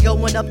 You're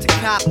going up to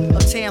cop,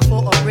 uptown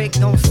for a brick,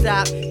 don't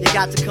stop. You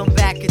got to come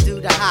back and do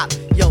the hop.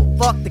 Yo,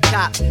 fuck the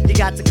cops. You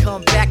got to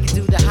come back and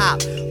do the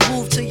hop.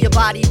 Move till your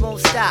body won't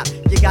stop.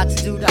 You got to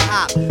do the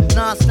hop.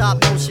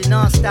 Non-stop motion,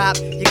 non-stop.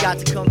 You got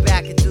to come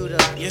back and do the.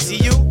 You see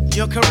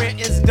your career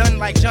is done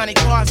like Johnny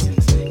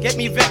Carson's. Get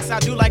me vexed, I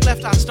do like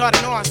left, I start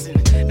an arson.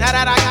 Now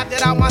that I got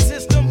that out my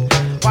system,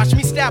 watch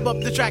me stab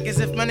up the track as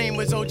if my name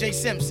was O.J.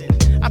 Simpson.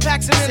 I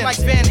pack some in like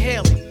Van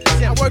Halen.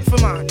 I work for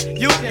mine.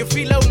 You're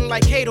freeloading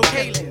like Kato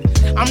Kalin.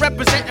 I'm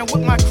representing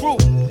with my crew.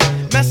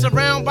 Mess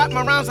around, bite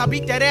my rounds, I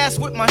beat that ass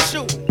with my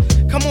shoe.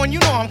 Come on, you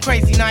know I'm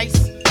crazy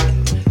nice.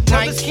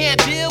 Brothers can't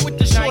deal with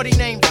the shorty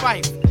named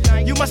Fife.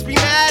 You must be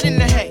mad in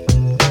the head.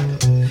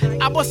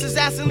 I bust his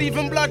ass and leave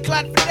him blood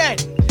clot for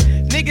dead.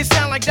 Niggas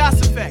sound like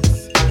DOS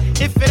effects.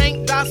 If it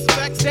ain't DOS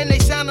effects, then they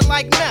soundin'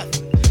 like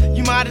meth.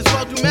 You might as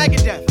well do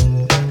Megadeth.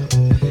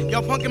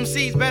 Yo, punk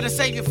MCs better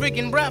save your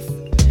freaking breath.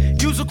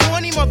 Use a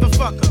corny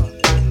motherfucker.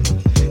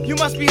 You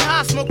must be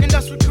high smoking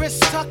dust with Chris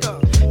Tucker.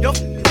 Yo,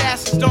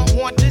 asses don't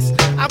want this.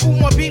 I boot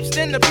more beeps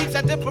than the beeps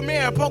at the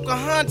premiere of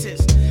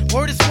Pocahontas.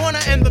 Word is Warner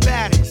and the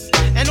baddest.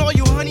 And all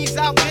you honeys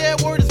out there,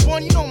 word is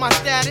born, you know my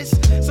status.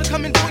 So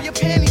come and pull your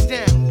panties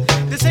down.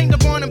 This ain't the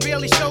Born and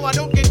Bailey show, I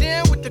don't get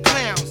down with the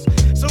clowns.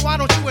 So why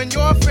don't you and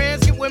your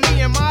friends get with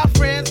me and my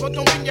friends? But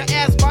don't bring your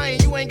ass by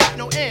and you ain't got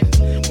no ends.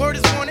 Word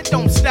is born, it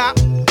don't stop.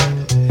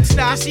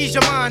 Stop, just ease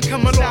your mind,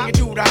 come along and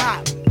do the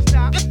hop.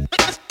 Stop.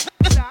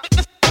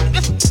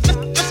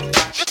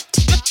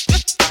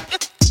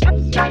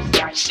 You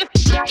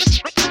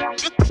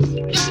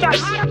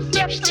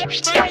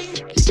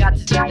got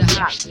to do the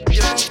hop.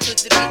 You move to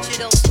the beat, you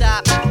don't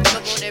stop.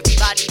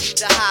 you do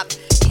the hop.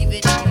 Even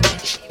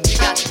if you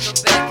got to come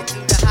back and do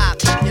the hop.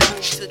 Then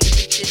move to the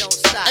beat, you don't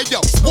stop. Hey yo,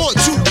 1,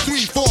 2,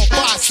 3, 4,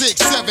 5,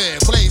 6, 7.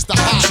 Blaze the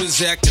hop.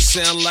 Transact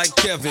sound like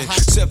Kevin.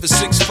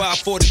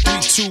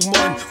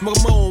 7654321.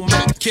 Mamone,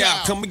 make the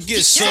cow come and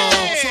get some.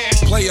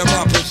 Player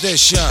my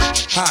position.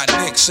 Hot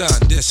Nixon,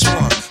 this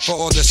one. For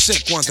all the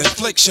sick ones,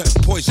 infliction.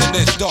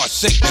 Poisonous, dark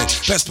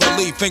sickness. Best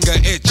believe finger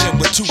itching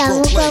with 2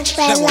 broke legs.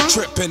 Now I'm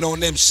tripping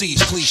on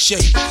MC's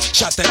cliche.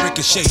 Shot that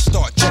ricochet,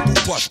 start trouble,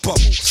 bust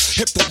bubble.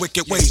 Hip the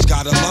wicked ways,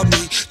 gotta love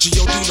me.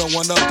 G.O.D. no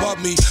one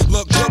above me.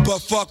 Look good but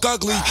fuck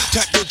ugly.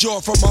 Tap your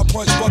jaw from my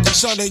punch, Bucky,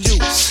 son, and you.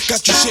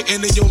 Got you shitting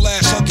in your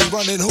last huggy,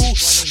 running who?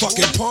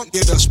 Fucking punk,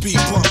 get a speed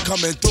bump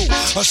coming through.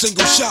 A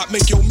single shot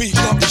make your meat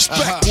love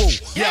respect. Woo.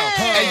 Yo,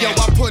 hey yo,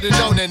 I put it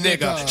on a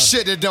nigga,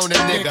 shit it on a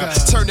nigga.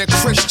 Turn a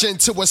Christian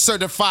to a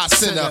certified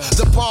sinner.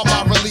 The bomb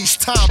I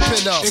released, time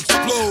pin up.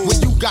 Explode.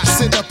 When you got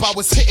sent up, I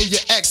was hitting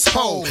your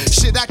ex-hole.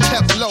 Shit, I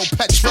kept low,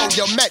 petrol,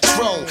 your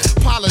metro.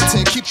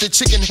 Politan, keep the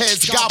chicken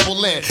heads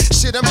gobbling.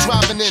 Shit, I'm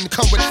driving in,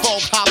 come with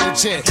folk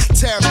halogen.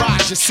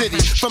 Terrorize your city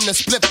from the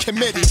split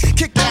committee.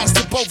 Kick ass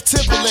to both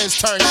Timberlands,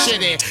 turn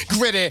shitty.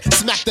 Gritty,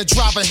 smack the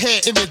driver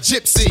head in the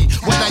gypsy.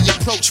 When I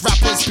approach,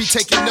 rappers be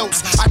taking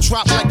notes. I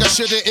drop like I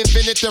should've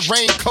invented the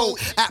raincoat.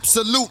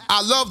 Absolute,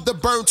 I love the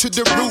burn to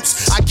the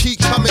roots. I keep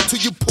coming till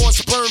you pour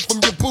sperm from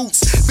your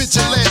boots.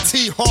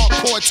 Vigilante,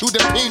 hardcore to the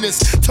penis.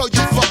 Tell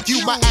you fuck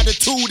you, my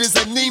attitude is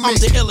anemic. I'm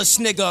the illest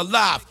nigga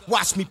alive,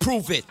 watch me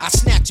prove it. I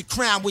snatch your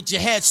crown with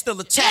your head still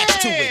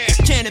attached to it.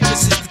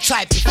 Cannabis is the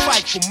type to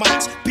fight for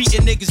mics.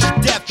 Beating niggas to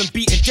death and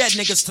beating dead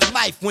niggas to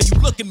life. When you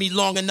look at me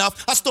long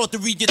enough, I start to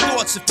read your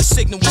thoughts if the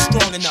signal was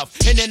strong enough.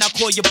 And then I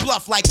call your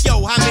bluff like,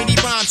 yo, how many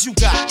rhymes you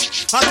got?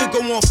 I could go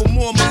on for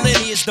more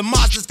millennia. The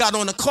Mazda's got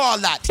on a car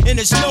lot, and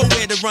there's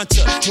nowhere to run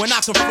to. When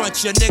I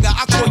confront you, nigga,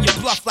 I call your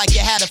bluff like you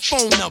had a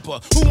phone number.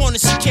 Who wanna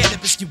see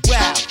cannabis get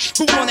wild?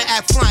 Who wanna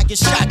act flying, get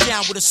shot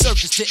down with a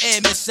surface to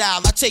air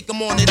missile? I take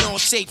them on and on,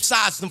 shape,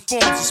 size, and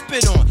forms to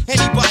spit on.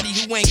 Anybody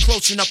who ain't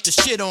close enough to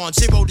shit on.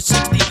 0 to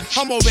 60,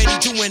 I'm already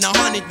doing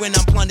 100 when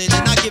I'm blunted,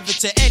 and I give it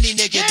to any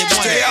nigga that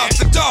wants it. Stay out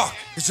the dark.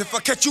 Cause if I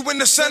catch you when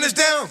the sun is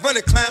down, run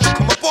it, clown,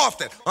 come up off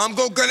that. I'm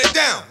gon' gun it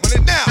down, run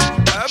it down.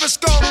 However it's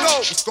gon'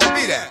 go, it's gon'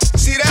 be that.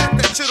 See that?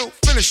 That shit'll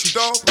finish you,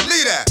 dog.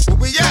 Believe that. Where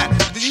we at?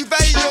 Do you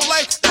value your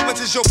life? How much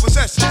is your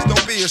possessions?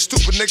 Don't be a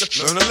stupid nigga,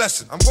 learn a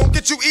lesson. I'm gon'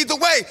 get you either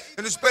way,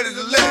 and it's better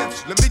to live.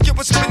 So let me get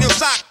what's in your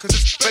sock, cause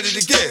it's better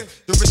to give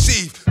than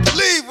receive.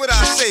 Believe what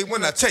I say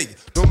when I tell you.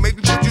 Don't make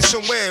me put you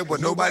somewhere where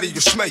nobody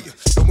will smell you.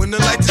 And when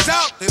the lights is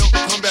out, they don't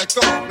come back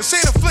on. This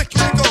ain't a flick, you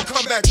ain't gon'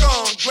 come back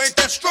on. You ain't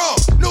that strong,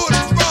 know it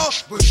is wrong,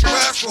 but you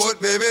ask for it,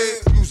 baby.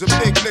 Use a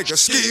big nigga,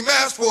 ski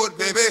mask for it,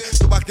 baby.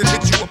 So I can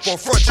hit you up on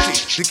Front Street.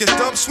 To get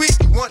dumb sweet,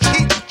 you want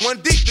heat, one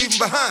deep, leave him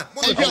behind.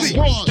 1, 2,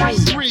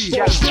 3,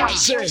 4, 5,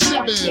 6,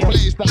 7.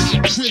 Blaze the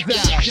hot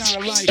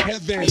Shine like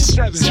heaven.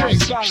 7,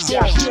 6, 5,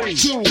 4, 3,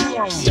 2, 1.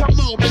 Come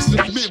on,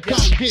 Mr. Smith,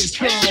 come get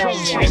strong.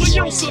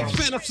 Leosa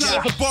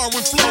fantasize the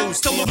borrowing flows.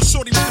 Tell little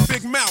shorty with the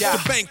big mouth, the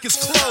bank is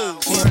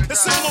closed. The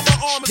symbol on my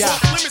arm is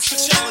off limits to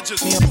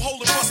challenges. You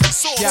holding rusty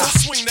swords, I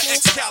swing the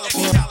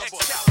Excalibur.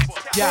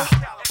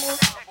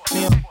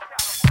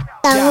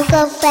 Kamo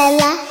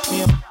Kaofela.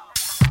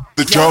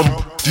 The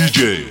JumpDj.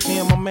 Me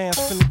and my man's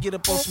finna get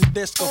up on some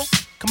disco.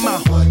 Come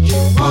on. What you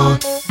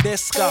want?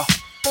 Disco.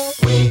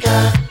 We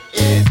got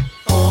it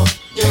for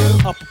you.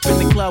 Up in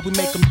the club, we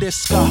make them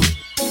disco.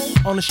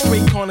 On the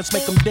street corners,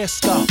 make them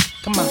disco.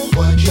 Come on.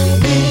 What you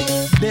need?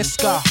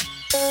 Disco.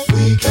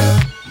 We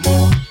got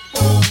more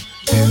for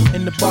you.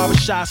 In the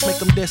barbershops, make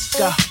them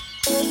disco.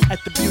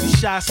 At the beauty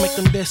shops, make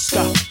them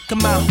disco.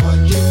 Come on. What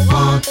you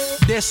want?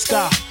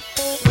 Disco.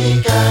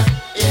 We got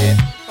it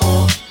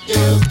for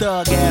you.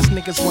 Thug ass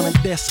niggas wanna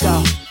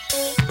disco.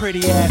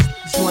 Pretty ass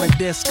niggas wanna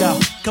disco.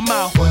 Come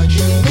on. What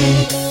you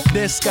need?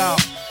 Disco.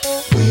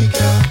 We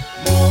got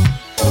more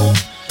for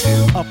you.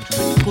 Up in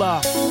the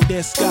club,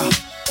 disco.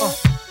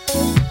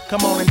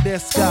 Come on and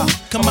disco.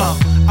 Come on.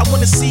 I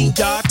wanna see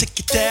y'all take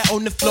it there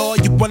on the floor.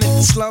 You wanted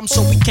the slum,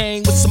 so we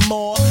came with some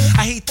more.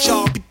 I hate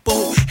y'all people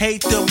who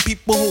hate them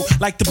people who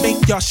like to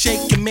make y'all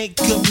shake and make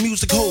good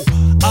music. Who?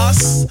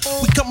 Us?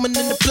 We coming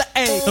in the play.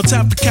 No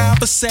time for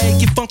conversation.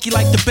 Get funky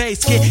like the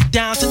bass. Get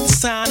down to the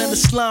sign in the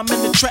slum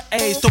and the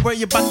trays. Don't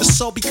worry about the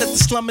soul because the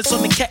slum is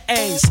on the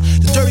K's.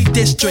 The dirty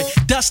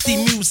district, dusty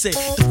music.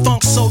 The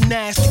funk so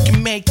nasty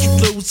can make you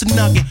lose a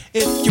nugget.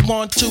 If you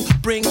want to,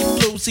 bring your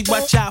bluesy.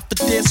 Watch out for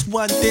this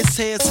one. This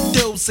here's a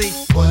doozy.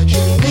 What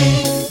you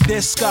need?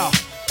 Disco.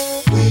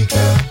 We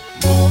got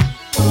more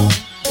for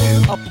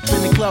you. Up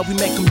in the club, we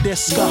make them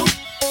disco.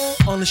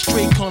 On the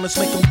street corners,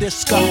 make them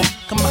disco.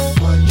 Come on.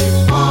 What you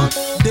want?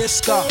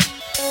 Disco.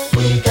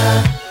 We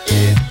got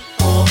it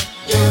for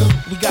you.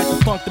 We got the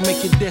funk to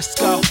make you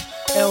disco.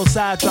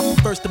 L-side drop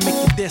it first to make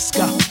your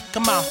disco.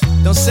 Come on.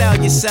 Don't sell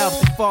yourself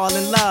to fall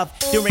in love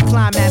during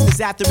climax,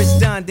 cause after it's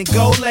done, then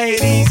go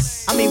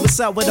ladies. I mean, what's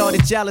up with all the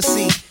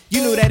jealousy?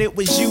 You knew that it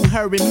was you,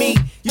 her, and me.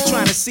 You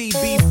trying to see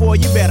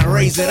B4, you better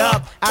raise it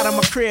up. Out of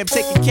my crib,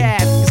 take a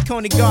cab. It's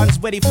Coney Gardens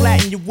where they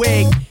flatten your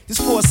wig. This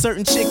for a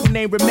certain chick whose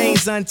name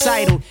remains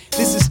untitled.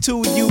 This is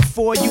to you,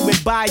 for you,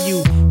 and by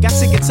you. Got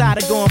sick and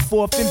tired of going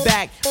forth and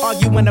back,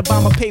 arguing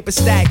about my paper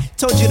stack.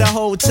 Told you to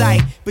hold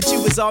tight, but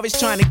you was always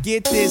trying to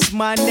get this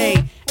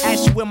money.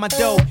 Asked you where my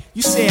dough,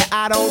 you said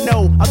I don't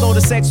know. Although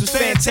the sex was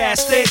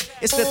fantastic,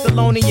 it's the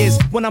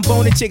Thelonious when I'm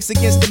boning chicks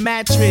against the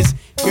mattress.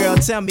 Girl,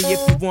 tell me if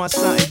you want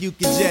something you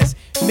can just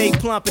make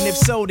plump, and if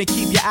so, then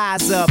keep your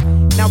eyes up.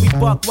 Now we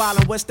buck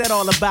wildin', what's that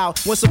all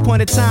about? Once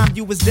upon a time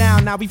you was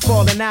down, now we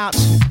falling out.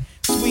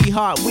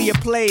 Sweetheart, we are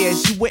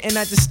players. You wouldn't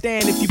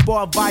understand if you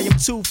bought volume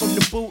 2 from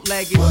the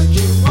bootleggers. What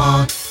you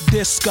want?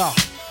 Disco.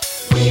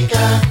 We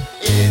got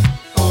it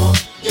for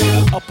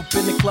you. Up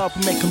in the club,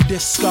 we make them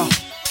disco.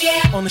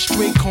 Yeah. On the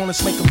street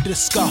corners, make them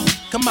disco.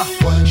 Come on.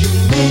 What you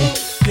need?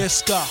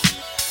 Disco.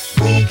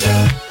 We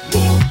got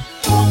more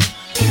for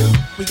you.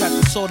 We got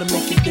the soul to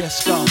make it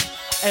disco.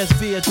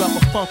 SV drop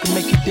a funk and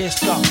make it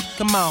disco.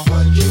 Come on.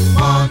 What you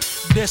want?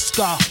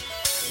 Disco.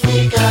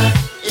 We got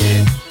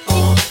it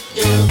for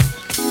you.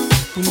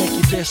 We make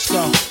it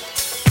disco.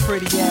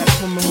 Pretty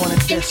ass women want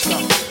a disco.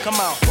 Come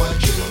on. What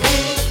you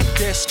need?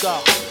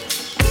 Disco.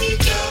 We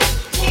got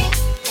more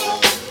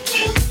for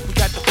you. We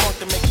got the funk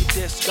to make it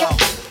disco.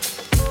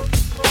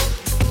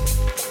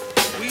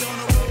 We on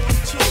a world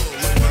tour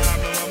with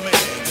Muhammad, my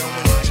man,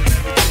 going each and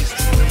every place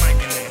to the mic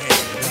in their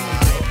hand.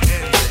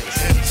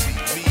 MC,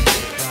 me,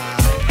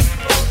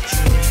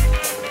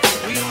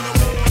 we on a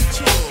world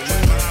tour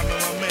with Muhammad,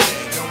 my man,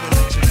 going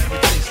each and every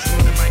place to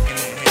the mic in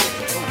their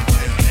hand.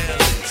 Oakland,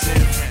 LA,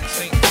 San Fran,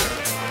 St.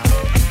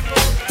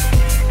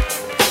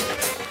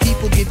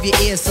 People give you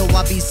ear, so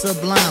I be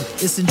sublime.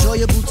 It's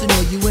enjoyable to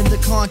know you in the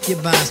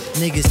concubines.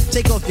 Niggas,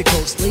 take off your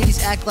coats.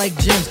 Ladies act like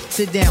gems.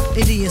 Sit down,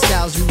 Indian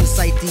styles, you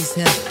recite these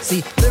hymns.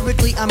 See,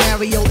 lyrically, I'm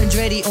Mario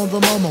Andretti on the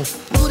Momo.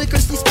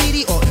 Ludicrously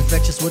speedy or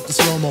infectious with the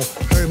slow-mo.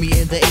 Heard me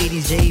in the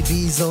 80s,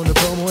 JB's on the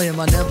promo. Am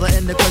I never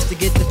in the quest to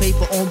get the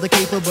paper on the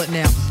caper? But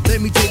now,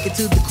 let me take it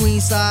to the Queen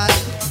side.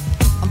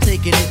 I'm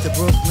taking it to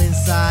Brooklyn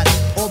side.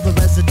 All the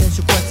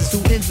residential questions who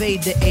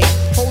invade the air.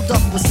 Hold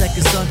up a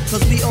second, son,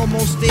 cause we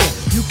almost there.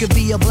 You could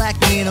be a black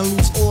man and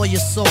lose all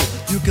your soul.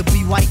 You could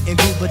be white and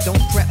blue, but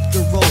don't prep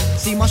the road.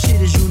 See, my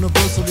shit is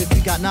universal if you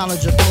got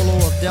knowledge of Dolo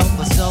or Del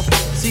myself.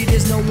 See,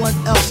 there's no one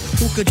else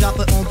who could drop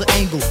it on the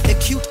angle. They're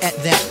cute at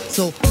that.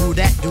 So do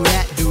that, do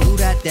that, do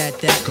that,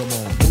 that. Come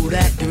on. Do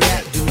that, do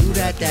that, do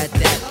that, that.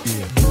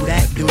 Yeah. Do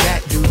that, do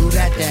that, do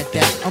that,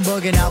 that. I'm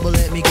bugging out, but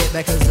let me get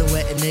back cause they're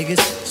wetting niggas.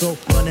 So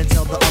run and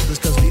tell the others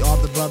cause we are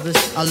the brothers.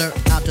 I learned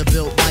how to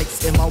build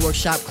bikes in my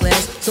workshop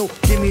class. So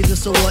give me the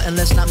sword and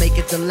let's not make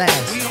it the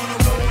last. We on a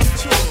road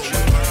tour with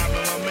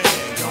Muhammad, my man,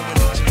 going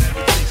each and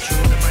every place to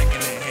the mic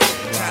in their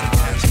hand.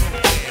 Chinatown,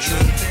 Spokane,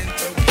 London,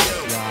 Tokyo.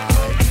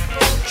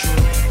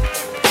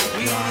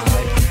 We on a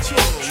road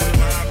tour with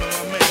Muhammad,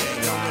 my man,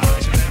 going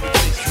each and every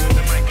place to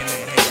the mic in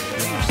their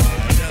hand.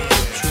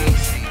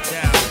 Houston,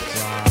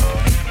 Delaware,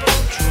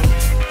 Dallas.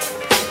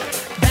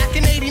 Back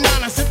in '89,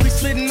 I simply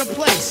slid into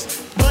place.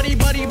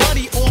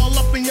 Buddy, all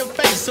up in your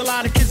face. A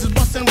lot of kids was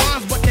busting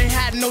rhymes, but they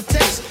had no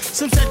taste.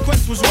 Some said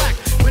Quest was whack,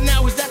 but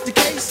now is that the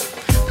case?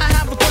 I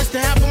have a quest to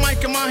have a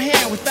mic in my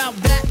hand. Without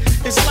that,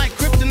 it's like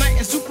Kryptonite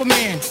and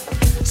Superman.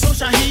 So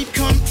Shaheed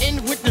come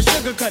in with the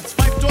sugar cuts.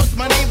 Fife towards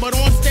my name, but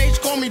on stage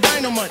call me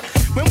Dynamite.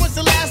 When was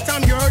the last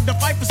time you heard the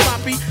fight for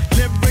sloppy?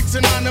 Lyrics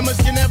anonymous,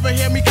 you never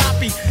hear me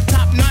copy.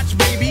 Top notch,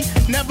 baby,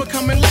 never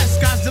coming less.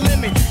 Sky's the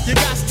limit, you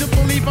got to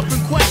believe up in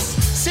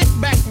Quest. Sit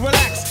back,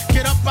 relax,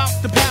 get up out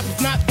the path.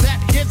 If not that,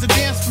 here's a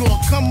dance floor,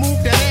 come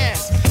move that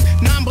ass.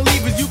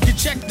 Non-believers, you can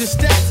check the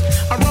stats.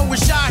 I run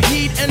with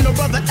Shaheed and the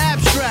brother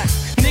Abstract.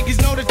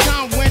 Niggas know the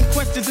time when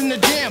Quest is in the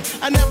jam.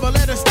 I never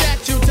let a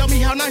statue tell me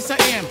how nice I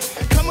am.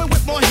 Coming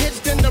with more hits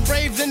than the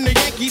Braves and the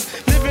Yankees.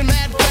 Living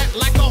mad fat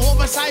like a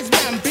oversized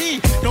man. B,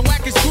 the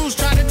wackest crews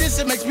try to diss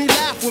it, makes me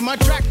laugh. When my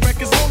track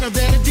record's longer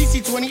than a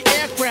DC-20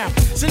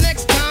 aircraft. So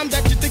next time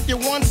that you think you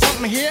want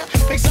something here,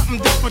 make something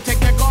different, take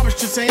that garbage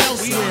to St.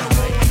 Elsewhere.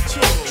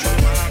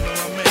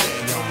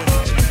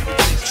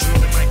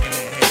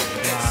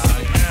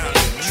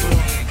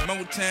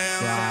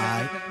 Motown.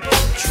 Right.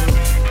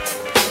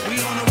 We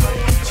on a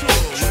road tour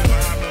with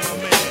Muhammad, my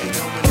man,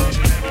 going each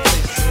and every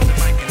place to the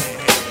mic in their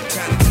hand.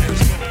 Chinatown,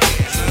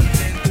 Spokane,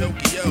 London,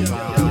 Tokyo.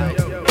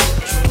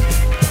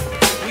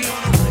 We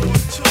on a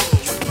road tour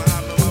with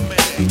Muhammad, my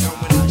man,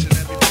 going each and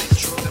every place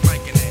to the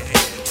mic in their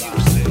hand.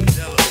 Houston,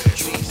 Delaware,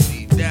 DC,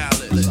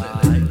 Dallas.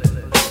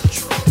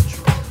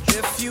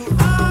 If you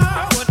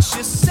are what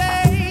you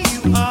say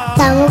you are,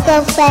 Kamo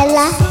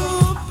Kaofela.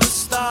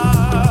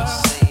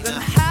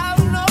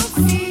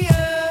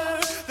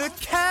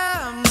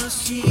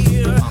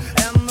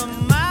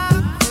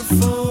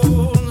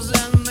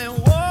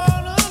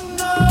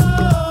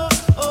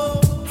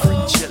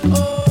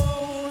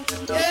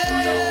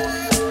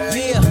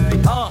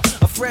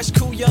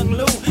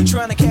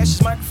 Trying to cash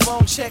this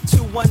microphone, check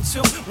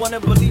 212. Wanna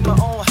believe my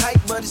own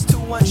hype, but it's too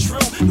untrue.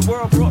 The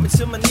world brought me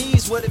to my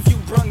knees, what if you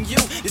brung you?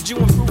 Did you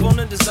improve on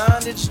the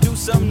design, did you do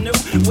something new?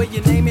 Where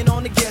your name in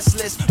on the guest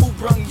list, who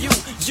brung you?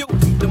 You,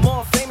 the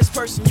more famous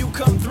person, you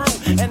come through.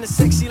 And the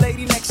sexy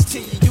lady next to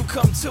you, you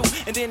come too.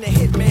 And then the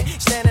hitman,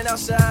 standing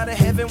outside of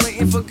heaven,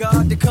 waiting for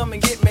God to come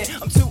and get me.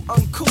 I'm too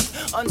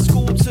uncouth,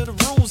 unschooled to the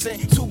rules,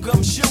 and too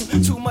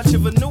gumshoe. Too much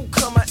of a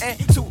newcomer and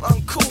too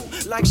uncool.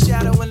 Like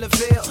Shadow in the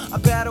Veil, I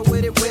battle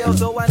with it well.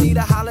 Though I need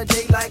a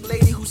holiday like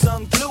lady who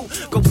sung blue.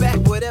 Go back,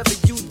 whatever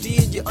you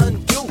did, you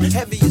undo.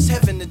 Heavy as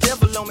heaven, the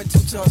devil on me 2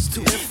 tons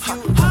too. If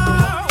you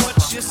are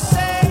what you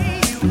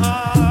say you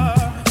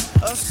are,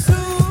 a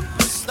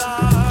superstar,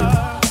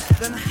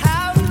 then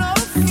have no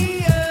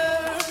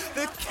fear.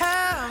 The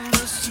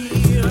camera's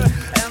here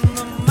and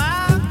the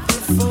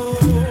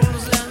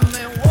microphones, and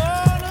they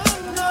wanna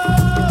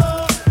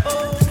know.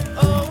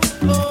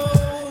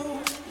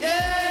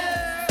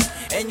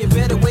 Yeah. And you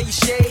better wear your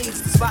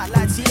shades. The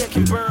spotlights here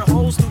can burn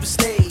holes through the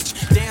stage.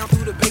 Down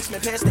through the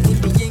basement, past the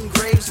Indian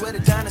graves where the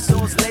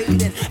dinosaurs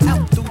laid, and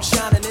out through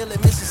China, nearly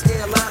misses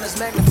airliners,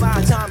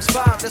 magnified times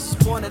 5. This was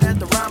pointed at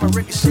the rhyme of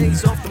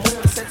ricochets off the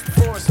moon and sets the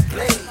forest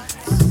ablaze.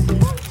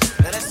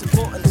 Now that's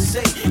important to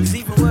say, cause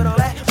even with all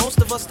that, most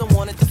of us don't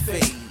want it to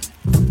fade.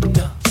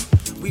 No,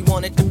 we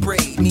want it to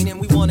braid, meaning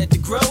we want it to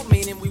grow,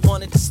 meaning we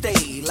want it to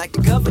stay. Like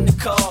the governor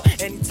called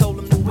and he told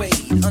him to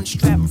wait.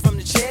 Unstrap him from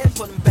the chair,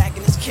 put him back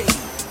in his cage.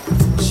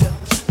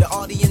 The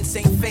audience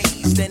ain't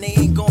phased, and they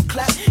ain't gon'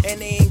 clap,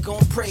 and they ain't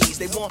gon' praise.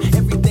 They want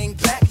everything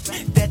back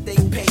that they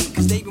paid,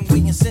 cause they've been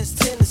waiting since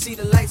 10 to see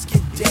the lights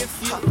get dim.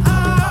 If you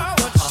are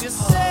what you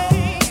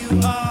say you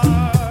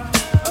are,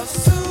 a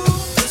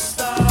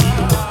superstar,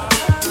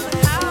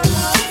 how do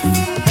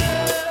you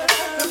feel?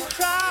 The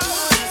crowd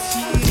is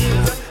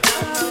here,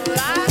 and the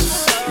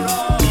lights are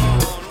on,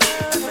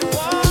 and they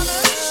wanna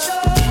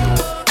show.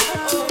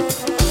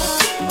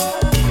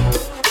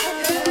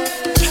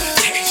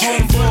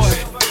 Homeboy,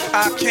 I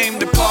came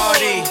to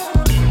party.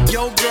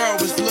 Your girl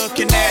was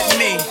looking at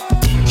me.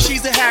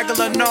 She's a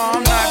haggler, no,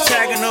 I'm not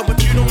tagging her,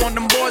 but you don't want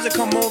them boys to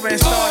come over and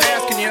start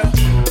asking you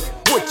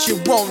what you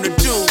wanna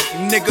do,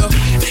 nigga.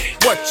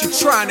 What you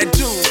trying to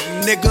do,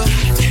 nigga.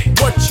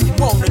 What you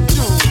wanna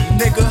do,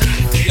 nigga.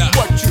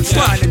 What you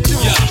trying to do.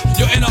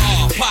 Yo,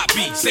 NR, Pop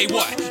beat, say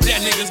what?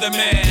 That nigga's the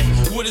man.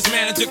 With his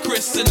manager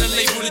Chris and the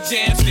label The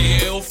Jam,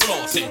 still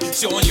flossing,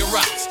 showing your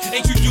rocks.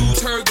 Ain't you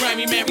dudes heard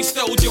Grammy, man, we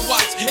stole your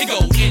watch. It go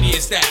Indian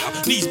style,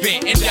 knees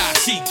bent and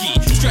dashiki.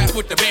 Strapped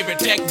with the baby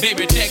tech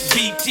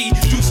BT.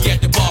 Juicy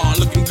at the bar,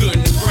 looking good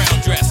in the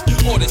brown dress.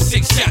 Ordered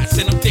 6 shots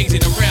and them things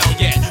ain't around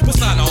yet.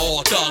 Persona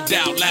all thugged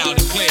out,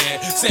 loud and clear.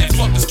 Said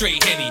fuck the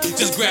straight Henny,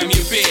 just grab me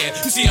a beer.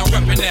 You see I'm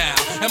reppin' now,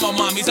 and my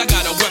mommies, I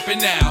got a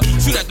weapon now.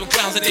 Shoot at them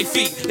clowns at their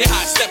feet, they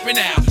hot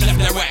steppin' out. Left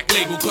that rack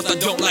label cause I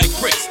don't like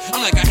bricks. I'm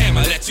like a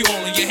hammer that you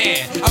hold in your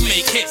hand. I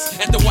make hits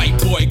at the white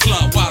boy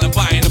club while I'm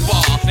buying the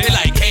bar. They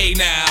like, hey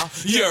now,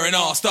 you're an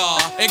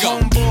all-star. They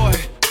go, homeboy,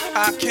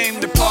 I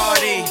came to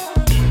party.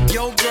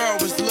 Your girl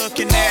was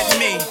looking at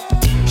me.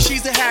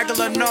 She's a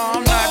haggler, no,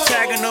 I'm not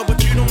tagging her,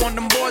 but you don't want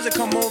them boys to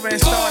come over and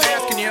start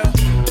asking you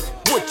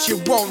what you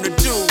wanna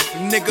do,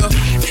 nigga.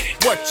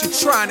 What you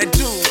trying to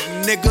do,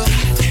 nigga.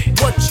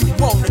 What you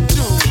wanna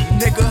do,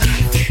 nigga.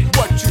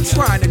 What you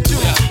trying to do.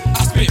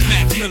 I spit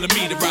max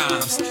millimeter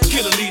rhymes,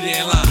 kill a leader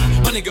in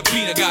line. My nigga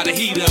Peter got a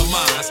heater of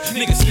mines.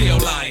 Niggas still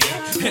lying,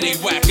 and they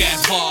whack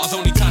ass bars.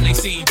 Only time they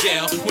see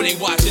jail when they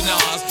watching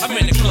ours. I'm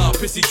in the club,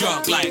 pissy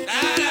drunk like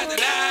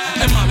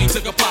and mommy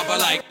took a popper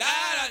like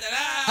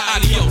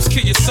adios,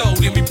 kill your soul,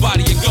 then we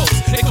body your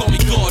ghost. They call me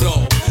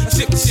Gordo,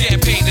 sipping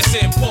champagne that's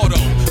in Porto.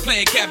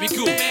 Playing Cappy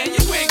Cool, man,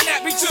 you ain't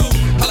nappy too.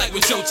 I like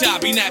when your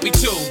child be nappy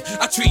too.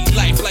 I treat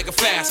life like a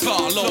fast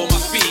car, lower my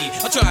speed.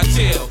 I try to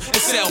chill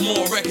and sell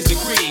more records than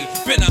Creed.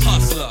 Been a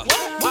hustler,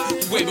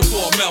 way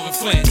before Melvin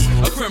Flint's.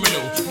 A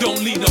criminal,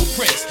 don't need no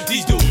prints.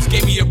 These dudes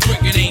gave me a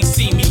brick and ain't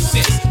seen me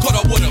since.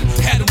 Caught up with them,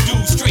 had them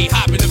dudes straight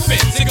hopping the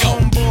fence. They go,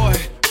 homeboy,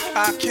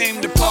 I came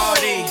to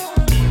party.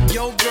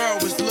 Your girl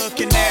was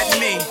looking at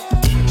me.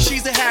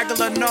 She's a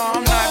haggler, no,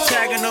 I'm not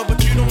tagging her,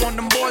 but you don't want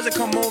them boys to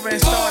come over and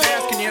start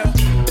asking you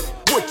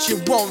what you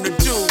wanna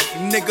do,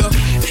 nigga.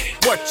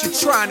 What you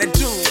trying to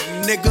do,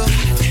 nigga.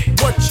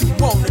 What you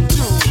wanna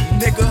do,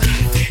 nigga.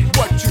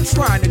 What you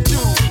trying to do,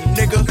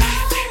 nigga.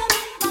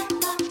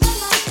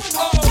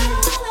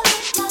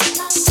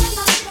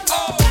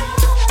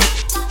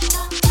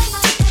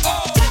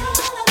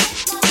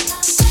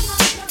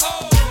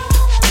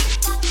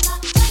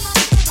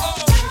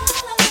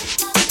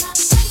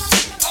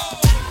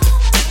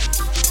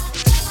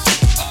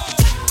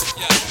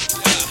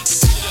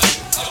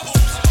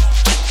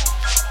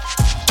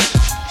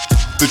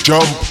 The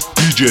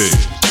JumpDj.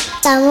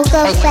 Kamo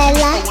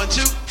Kaofela.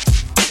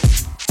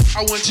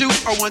 I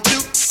want to.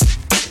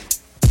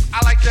 I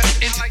like to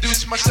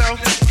introduce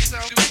myself.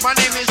 My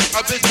name is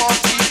Abyss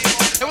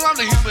Marquis, and well, I'm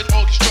the human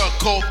orchestra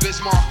called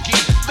Bismarcky.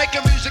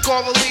 Making music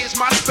all the way is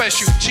my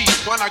specialty.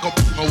 When I go,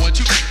 I want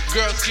you.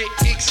 Girls get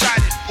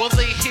excited when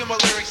they hear my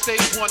lyrics. They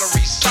wanna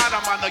recite them.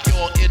 I know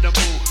you're in the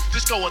mood.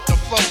 Just go with the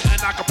flow, and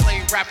I can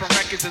play rapping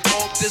records and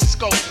all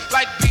disco.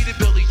 Like Beat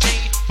It Billie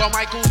Jean, by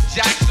Michael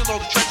Jackson,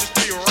 all the trenches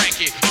to your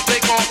ranking.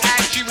 They gon'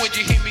 ask you when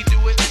you hear me do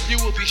it.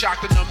 You will be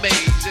shocked and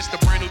amazed. It's the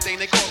brand new thing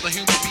they call the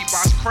human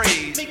beatbox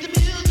craze. Make the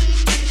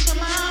music to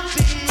my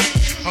beat.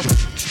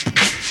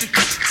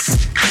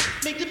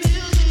 Make the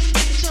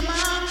music to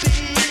my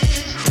beat.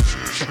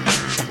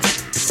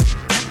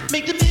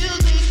 Make the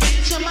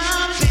music to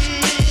my beat.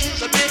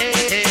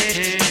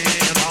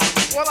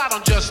 Well, I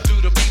don't just do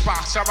the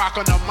beatbox. I rock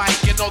on the mic.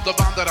 You know the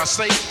bomb that I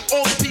say.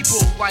 All the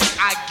people like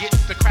I get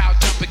the crowd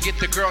jumping, get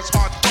the girls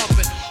heart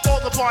pumping. All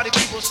the party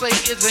people say,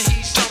 isn't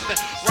he something?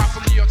 Rock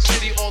from New York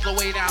City all the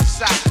way down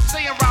south.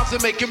 Saying rhymes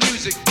and making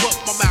music, but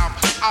my mouth.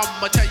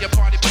 I'ma tell you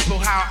party people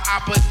how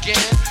I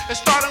began. It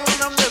started when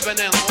I'm living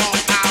in Long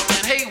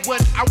Island. Hey, when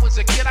I was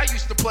a kid, I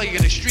used to play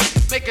in the street,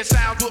 making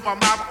sounds with my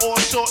mouth, all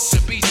sorts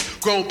of beats.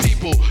 Grown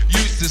people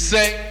used to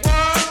say,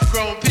 what?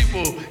 Grown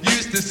people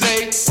used to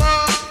say,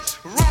 what?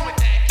 Wrong with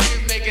that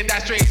kid making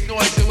that strange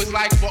noise. It was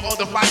like for all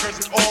the fly girls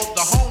and all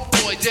the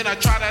homeboys. Then I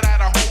tried it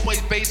at a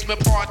homeboy's basement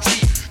party.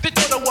 They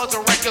thought it was a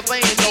record, they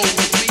ain't know it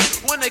was me.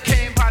 When they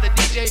came by the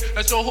DJ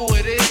and saw who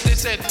it is, they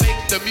said,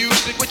 make the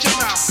music with your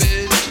mouth,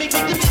 bitch. Make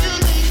the music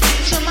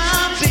to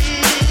my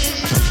bitch.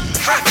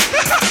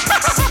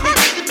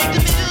 Make the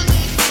music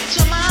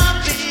to my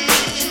bitch.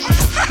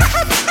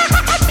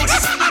 Make the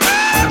music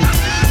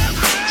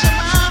to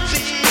my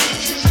bitch.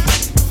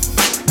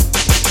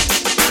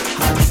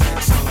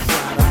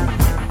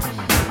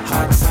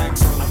 Hot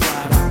sex on the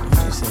bottom.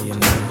 What you say your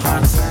name?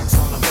 Hot sex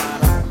on the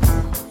bottom.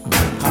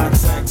 Hot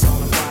sex on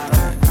the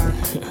bottom.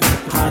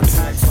 Hot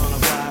sex on the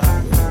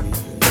bottom.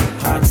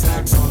 Hot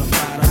sex on the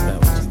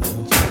bottom.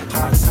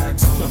 Hot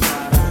sex on the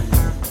bottom.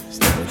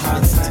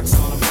 Hot sex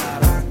on the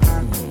bottom.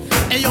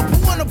 Hey yo, who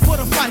wanna put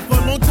a fight for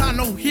a long time?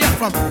 No hear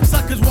from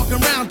suckers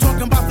walking around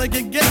talking about they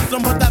can get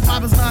some, but that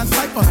vibe is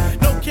non-cypher.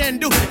 No can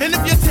do. And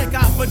if you take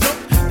out for dope,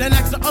 then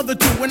ask the other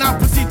two, and I'll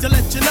proceed to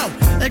let you know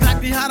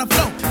exactly how to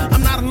flow.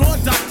 I'm not a law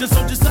doctor,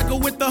 so just suckle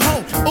with the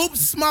hoe.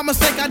 Oops, my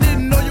mistake, I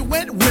didn't know you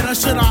went with her.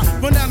 Should I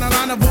run down the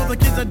line of all the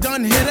kids that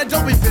done hit her?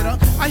 Don't be bitter.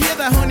 I hear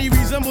that honey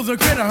resembles a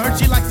critter. Heard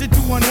she likes it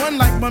 2-on-1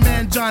 like my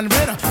man John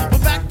Ritter.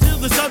 But back to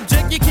the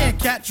subject, you can't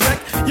catch wreck.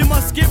 You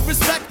must give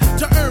respect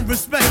to earn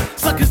respect.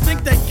 Suckers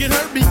think they can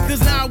hurt me,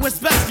 cause now I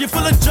specs. You're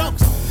full of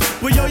jokes.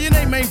 Well, yo, your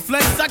name ain't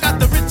Flex. I got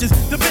the riches,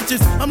 the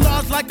bitches. I'm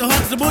large like a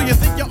Huxtable. You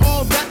think you're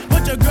all that,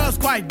 but your girl's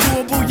quite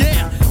doable,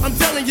 yeah. I'm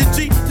telling you,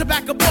 G, to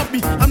back up off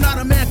me. I'm not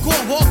a man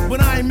called Hawk,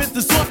 but I ain't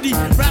Mr. Softy.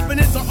 Rapping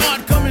is an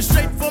art coming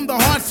straight from the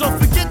heart, so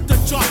forget the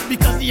chalk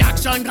because the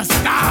action got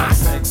stars. Hot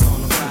sex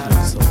on the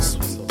bottom, so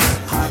sweet.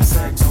 Hot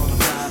sex on the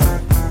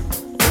bottom.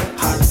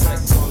 Hot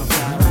sex on the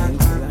bottom.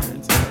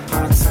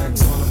 Hot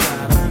sex on the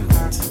bottom.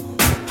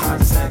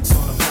 Hot sex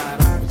on the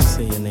bottom. What you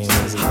say your name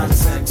is? Hot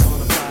sex on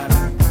the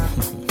bottom.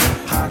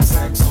 Hot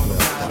sex on the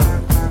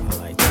bottom. I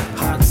like that.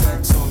 Hot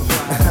sex on the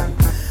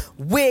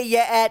bottom. Where you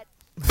at?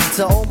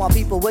 To all my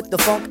people with the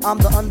funk, I'm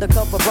the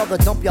undercover brother,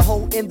 dump your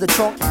hoe in the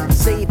trunk.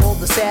 Save all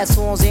the sad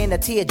songs and the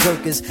tear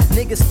jerkers.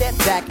 Niggas step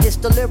back, it's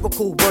the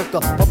lyrical worker.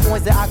 The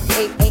points that I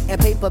create ain't in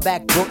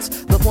paperback books.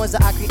 The points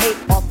that I create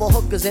are for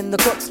hookers and the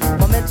crooks.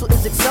 My mental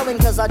is excelling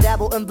cause I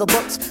dabble in the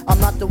books. I'm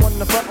not the one in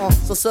the front on,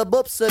 so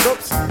sub-ups.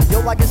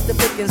 Yo, I guess the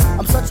pickings,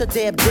 I'm such a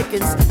damn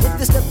Dickens. If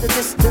you step to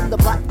this, then the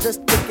block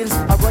just thickens.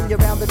 I run you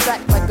around the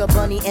track like a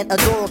bunny and a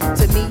dog.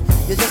 To me,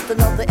 you're just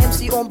another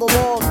MC on the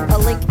log. A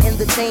link in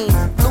the chain,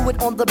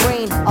 fluid on the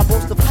brain. I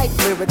boast of hype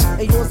lyrics,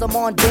 and yours are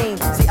mundane.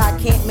 See, I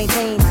can't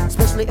maintain,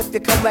 especially if you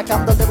come back.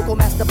 I'm the lyrical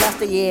master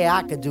blaster, yeah,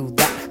 I could do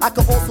that. I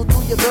could also do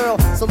your girl,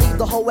 so leave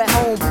the hoe at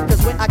home.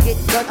 Cause when I get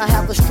done, I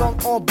have a strong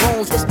arm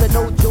bones. It's the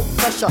no joke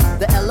pressure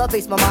that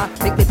elevates my mind.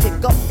 Make me pick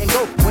up and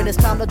go when it's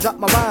time to drop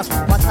my rhymes.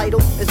 My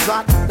title is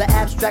Drop, the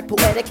abstract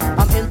poetic.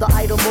 I'm in the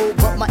idle mode,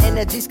 but my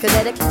energy's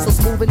kinetic. So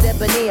smooth and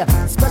debonair,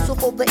 special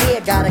for the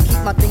air. Gotta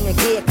keep my thing in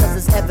gear, cause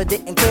it's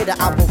evident and clear that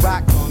I will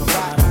rock on the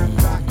bottom.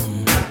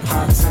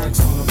 Hot sex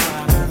on the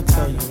bottom, I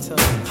tell you,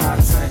 hot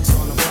sex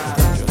on the bottom.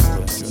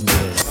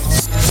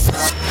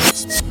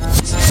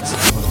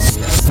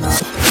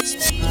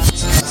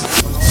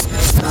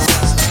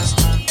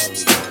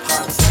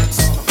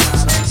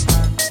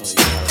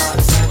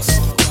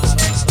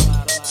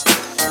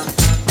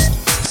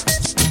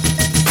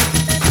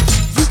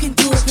 You can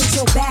do it, put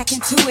your back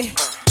into it.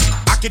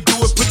 I can do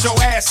it, put your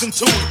ass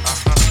into it.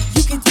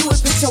 You can do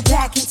it, put your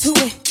back into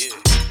it.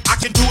 I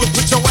can do it,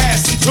 put your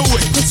ass into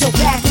it. Put your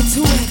back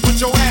into it. Put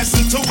your ass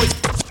into it.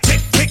 Tick,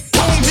 tick,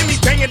 boom, hear me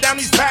banging down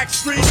these back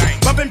streets.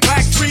 Bumping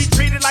Black Street,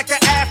 treated like an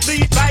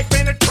athlete. Life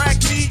ain't a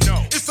track meet.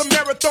 It's a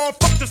marathon,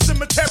 fuck the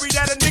cemetery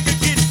that a nigga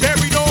gets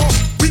buried on.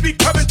 We be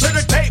coming to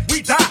the day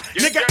we die.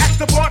 Nigga, ask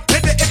the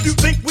bartender if you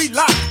think we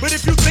lie. But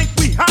if you think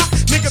we hot,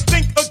 nigga,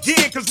 think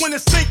again. Cause when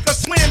it's sink or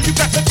swim, you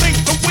got to think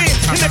to win.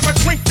 And if I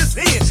drink this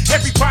in,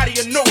 everybody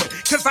will know it.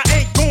 Cause I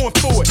ain't going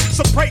for it.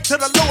 So pray to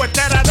the Lord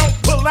that I don't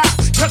pull out.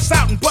 Cuss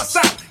out and bust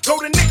out. Go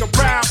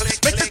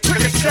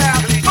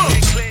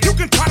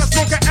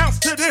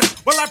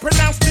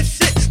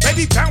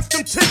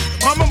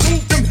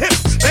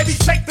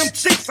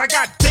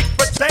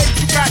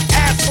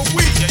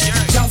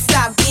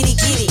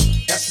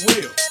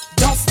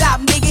Don't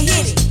stop, nigga,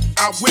 hit it.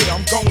 I will,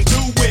 I'm gon'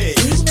 do it.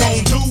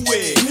 Gon' do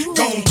it.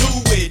 Gon' do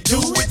it. Do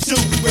it, do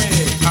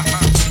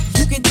it.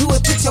 You can do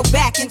it, put your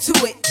back into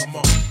it. Come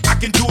on. I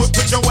can do it,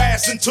 put your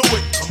ass into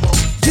it. Come on.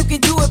 You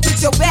can do it, put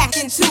your back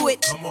into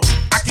it. Come on.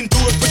 I can do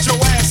it, put your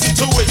ass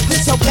into it.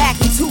 Put your back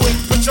into it.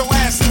 Put your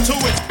ass into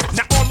it.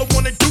 Now all I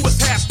wanna do is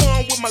have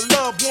fun with my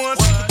loved ones,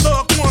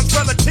 loved ones,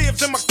 relatives,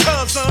 and my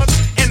cousins.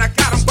 And I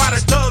got them by the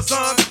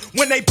dozen.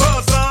 When they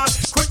buzz on,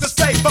 quick to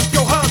say, fuck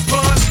your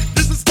husband.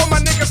 This is for my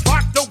niggas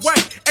locked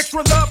away.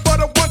 Extra love for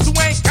the ones who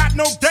ain't got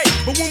no date.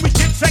 But when we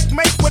get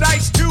checkmate with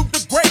Ice Cube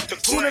the Great,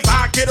 as soon as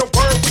I get a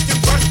word, we can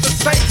rush the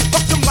safe.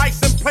 Fuck them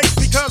license plates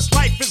because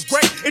life is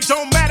great. It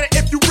don't matter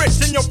if you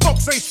rich and your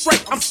folks ain't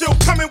straight. I'm still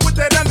coming with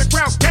that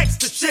underground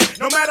gangster shit.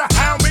 No matter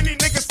how many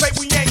niggas say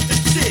we ain't the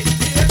shit.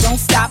 Yeah. Don't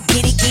stop,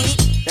 get it, get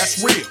it.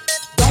 That's real.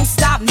 Don't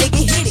stop,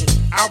 nigga, hit it.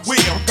 I will,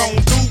 I'm gon'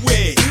 do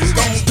it.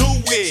 Gon' do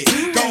it.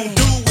 Gon'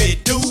 do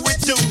it. Do it,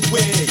 do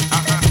it.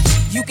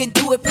 You can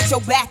do it, put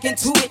your back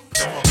into it.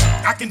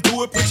 I can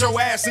do it, put your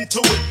ass into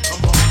it.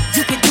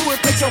 You can do it,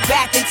 put your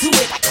back into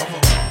it.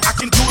 I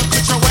can do it,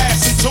 put your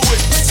ass into it.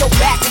 Put your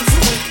back into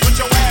it. Put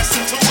your ass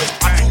into it.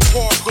 I do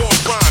hardcore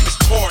grind, it's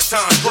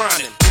part-time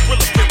grinding.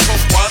 Gorilla pimp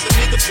while the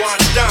niggas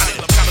winding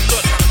dining.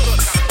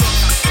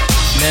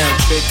 Now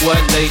trick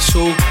what, lace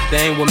who?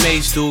 They ain't what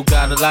mates do.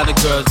 Got a lot of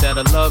girls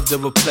that'll love to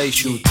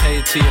replace you. Tell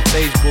it to your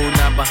face, boo,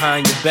 not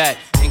behind your back.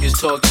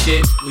 Niggas talk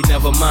shit, we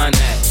never mind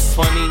that.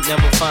 Funny,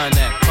 never find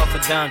that. Puff a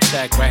down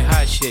track, write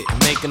hot shit, and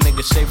make a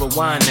nigga say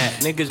rewind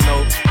that. Niggas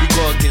know you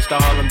go against the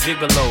Harlem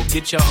Gigolo.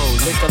 Get your hoe,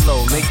 lick a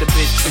low, make the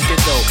bitch trick it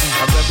though.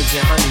 I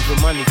represent honeys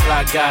with money,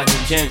 fly guys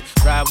and gents.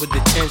 Ride with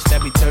the tents,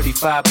 that be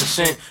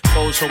 35%.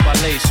 Foes hope I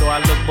lay, so I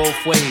look both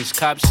ways.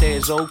 Cops say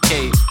it's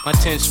okay, my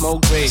tent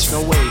smoke grades, no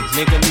way.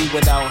 Nigga leave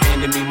without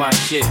handing me my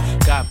shit.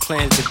 Got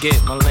plans to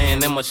get my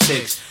land and my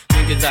six.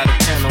 Niggas out of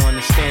town don't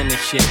understand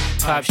this shit.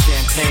 Pop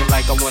champagne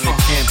like I won a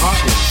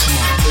championship. Come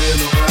on.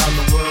 Been around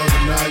the world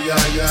and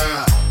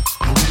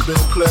and we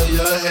been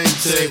player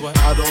hated.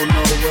 I don't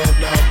know when,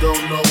 I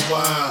don't know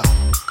why.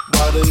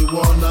 Why they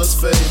want us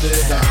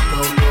faded? I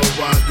don't know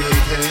why they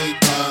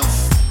hate us.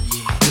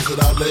 Is it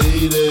our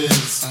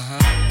ladies?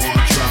 Or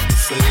drop the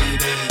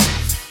faded?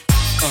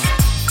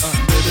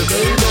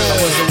 I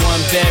was a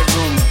one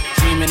bedroomer,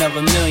 dreaming of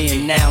a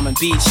million. Now I'm in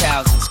beach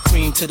houses,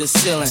 cream to the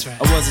ceiling.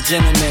 I was a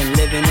gentleman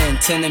living in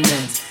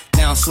tenements.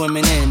 Now I'm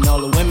swimming in all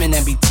the women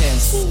that be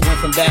tense. Went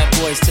from bad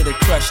boys to the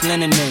crushed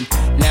linen men.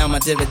 Now my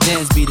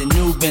dividends be the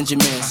new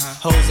Benjamins.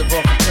 Hoes of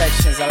all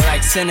complexions, I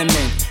like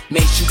cinnamon.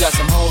 Make sure you got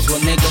some hoes, well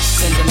niggas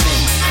send them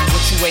in.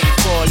 What you waiting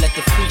for? Let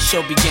the freak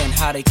show begin.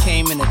 How they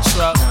came in a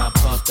truck? Nah,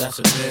 puff, that's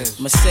a bitch.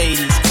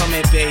 Mercedes, come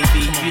here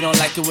baby. You don't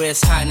like it where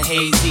it's hot and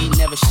hazy,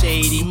 never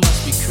shady,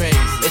 must be crazy.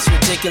 It's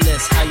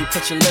ridiculous how you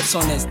put your lips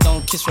on this.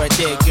 Don't kiss right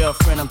there,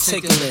 girlfriend, I'm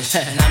ticklish.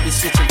 And I be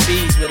switching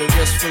B's with a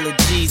wrist full of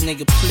G's,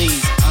 nigga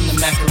please. I'm the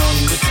macaroni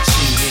with the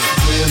cheese.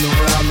 Been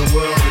around the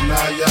world and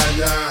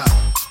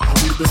and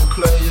we been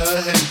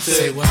player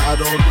hated. I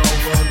don't know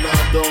when, I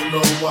don't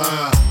know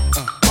why.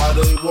 Why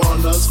they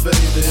want us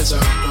faded? I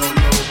don't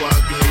know why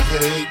they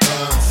hate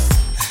us.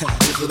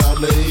 Is it our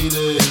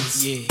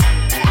ladies?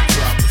 Or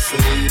drop the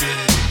faded?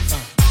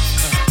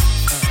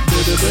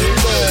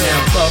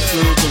 Now puff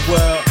through the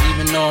world,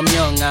 even though I'm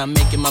young, I'm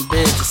making my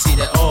bid to see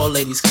that all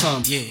ladies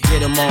come. Get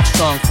them all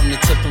strong from the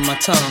tip of my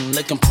tongue.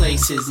 Licking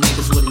places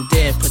niggas wouldn't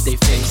dare put their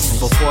face in.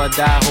 Before I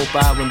die, hope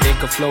I when they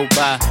could float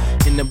by.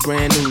 In the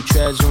brand new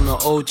treads on the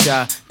old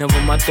chai.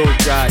 Never my throat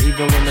dry,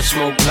 even when the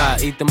smoke fly.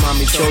 Eat the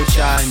mommy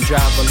chocha and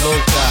drive a low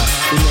car.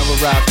 We never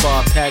ride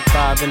far, pack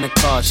 5 in the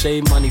car.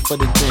 Save money for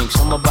the drinks,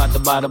 I'm about to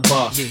buy the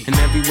bar. And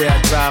everywhere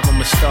I drive,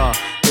 I'm a star.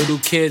 Little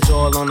kids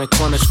all on the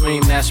corner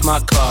scream, that's my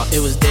car. It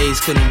was days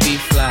couldn't be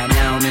fly,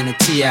 now I'm in a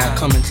T.I.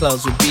 Coming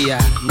clubs with B.I.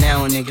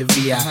 Now a nigga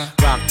V.I.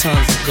 Rock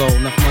tons of gold,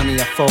 enough money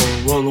I fold.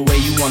 Roll away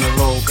you wanna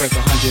roll, break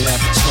 100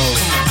 after toll.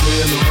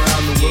 Been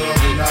around the world,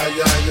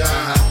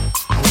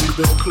 and we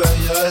been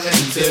player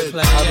hated.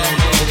 I don't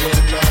know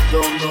when, I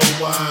don't know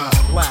why.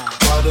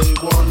 Why they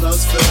want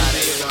us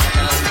faded? I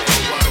don't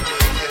know why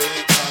they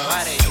hate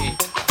us.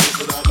 Is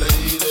it our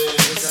ladies?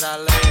 Is it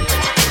our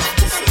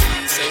ladies?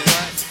 Say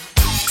what?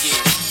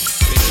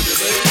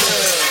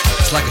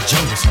 It's like a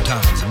jungle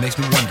sometimes, it makes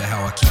me wonder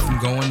how I keep from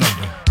going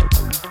under.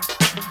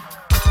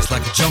 It's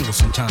like a jungle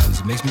sometimes,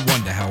 it makes me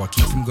wonder how I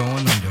keep from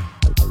going under.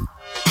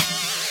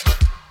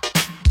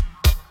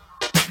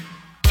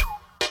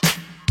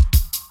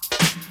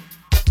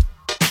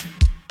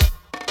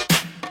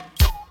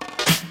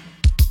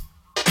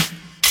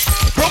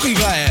 Broken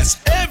glass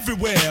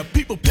everywhere,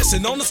 people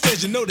pissing on the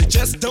stage, you know they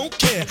just don't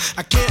care.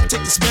 I can't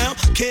take the smell,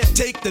 can't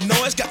take the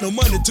noise, got no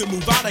money to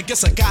move out, I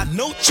guess I got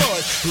no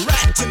choice.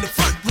 Rats in the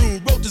front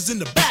room, roaches in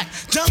the back,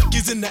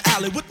 junkies in the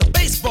alley with the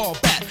baseball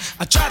bat.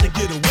 I tried to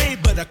get away,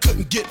 but I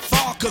couldn't get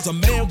far, cause a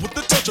man with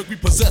the tow truck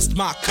repossessed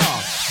my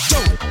car.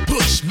 Don't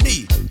push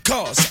me,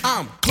 cause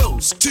I'm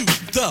close to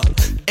the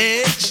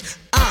edge.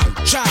 I'm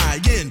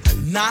trying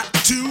not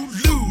to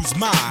lose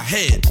my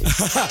head.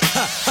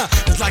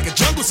 It's like a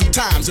jungle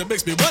sometimes, it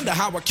makes me wonder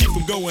how I keep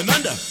from going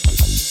under.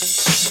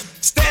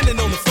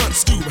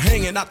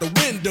 hanging out the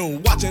window,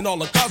 watching all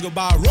the cars go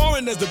by,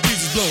 roaring as the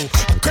breezes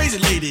blow. A crazy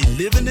lady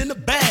living in a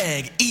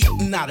bag,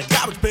 eating out of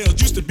garbage pails.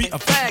 Used to be a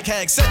fag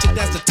hag, such a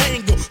dance to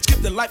tango.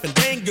 Skipped the life and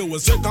dango. A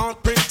zircon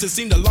princess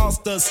seemed to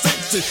lost her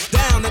senses.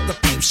 Down at the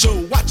peep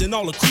show, watching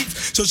all the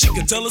creeps, so she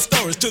could tell her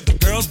stories to the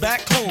girls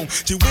back home.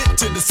 She went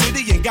to the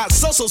city and got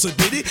so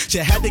did it. She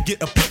had to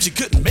get a pimp, she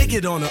couldn't make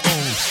it on her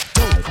own.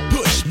 Don't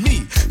push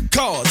me,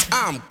 cause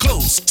I'm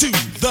close to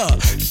the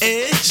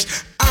edge.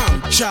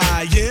 I'm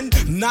trying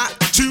not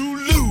to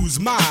lose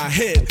my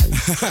head.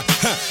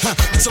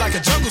 It's like a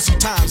jungle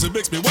sometimes, it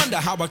makes me wonder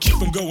how I keep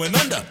from going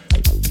under.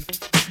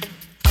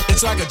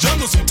 It's like a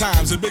jungle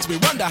sometimes, it makes me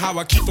wonder how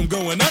I keep from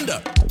going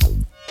under.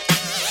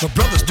 My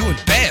brother's doing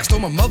bad, stole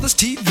my mother's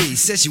TV.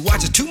 Says she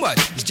watches too much,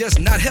 it's just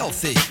not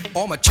healthy.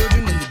 All my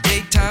children in the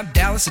daytime,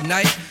 Dallas at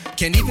night.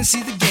 Can't even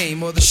see the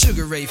game or the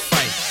Sugar Ray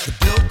fight. The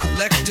bill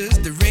collectors,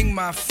 they ring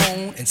my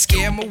phone and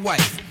scare my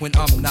wife when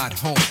I'm not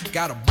home.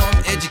 Got a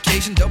bum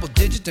education,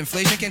 double-digit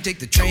inflation. Can't take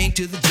the train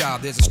to the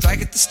job, there's a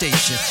strike at the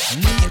station.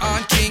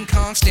 Neon King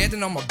Kong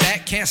standing on my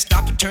back, can't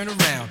stop to turn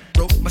around.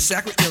 Broke my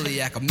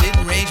sacroiliac, a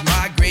mid-range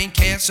migraine,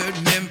 cancer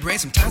membrane.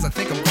 Sometimes I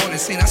think I'm going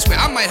insane, I swear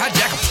I might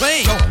hijack a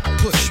plane. Don't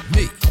push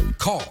me,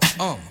 cause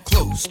I'm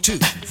close to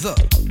the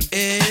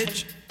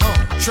edge.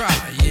 I'm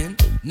trying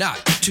not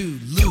to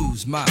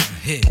lose my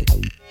head.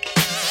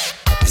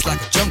 It's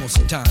like a jungle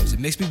sometimes, it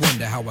makes me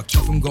wonder how I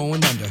keep from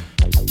going under.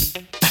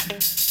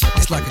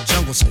 It's like a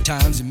jungle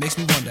sometimes, it makes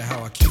me wonder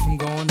how I keep from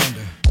going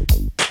under.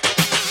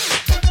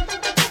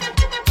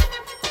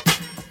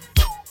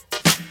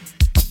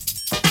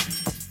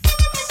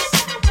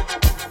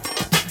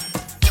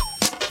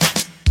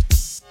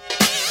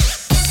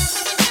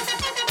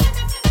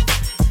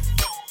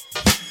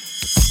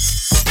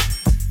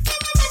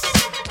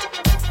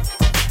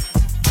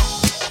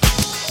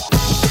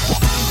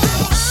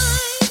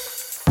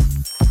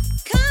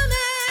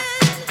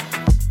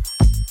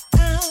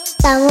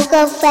 Kamo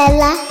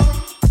Kaofela.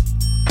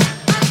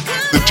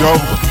 The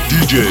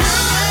JumpDj.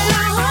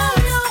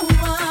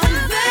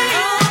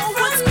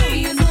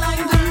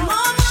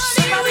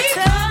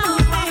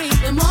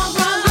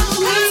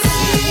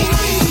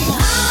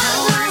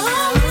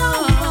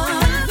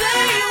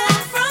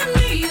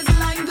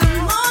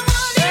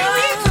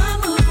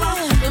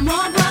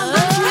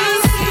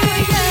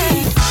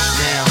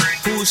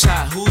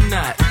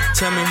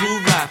 Tell me who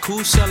rock,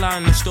 who sell out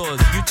in the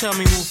stores. You tell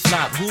me who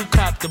flop, who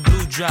cop the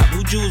blue drop,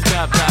 who jewels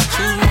got blocks,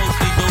 who's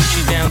mostly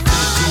Dolce down to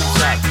the tube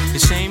top. The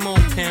same old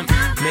pimp,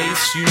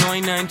 Mace, you know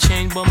ain't nothing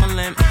changed but my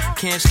limp.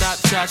 Can't stop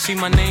till I see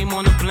my name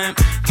on the blimp.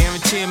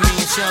 Guarantee me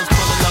and shells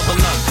pull a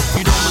level up.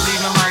 You don't believe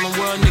in Harlem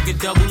World, nigga,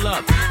 double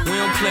up. We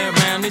don't play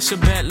around, it's a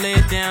bet, lay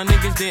it down.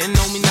 Niggas didn't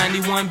know me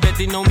 91, bet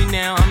they know me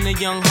now. I'm the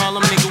young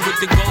Harlem nigga with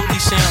the Goldie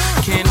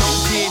sound. Can't no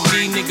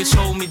PD, niggas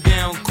hold me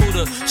down.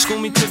 Cooler, school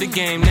me to the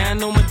game, now I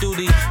know my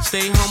duty.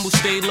 Stay humble,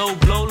 stay low,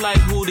 blow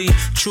like Hootie.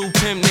 True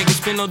pimp,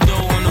 niggas spin no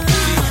dough on the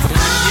booty. And when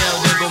you yell,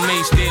 there go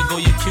Mace, there go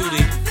your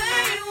cutie.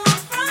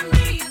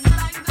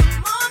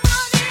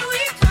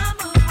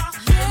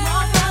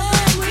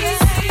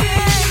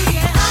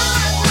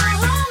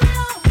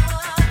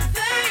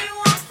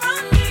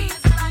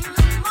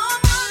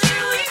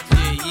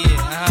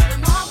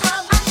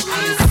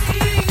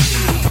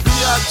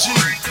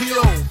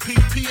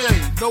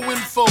 No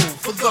info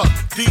for the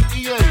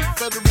DEA.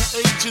 Federal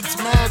agents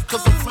mad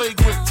cause I'm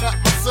flagrant. Tap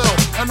myself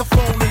and the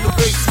phone in the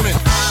basement.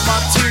 My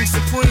team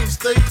supreme,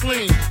 stay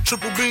clean.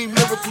 Triple beam,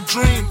 miracle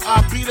dream.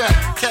 I be that.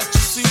 Catch a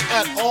seat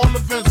at all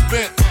events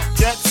bent.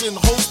 Gats in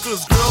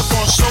holsters, girls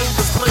on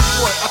shoulders.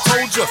 Playboy, I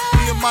told ya,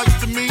 me and Mike's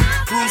to me.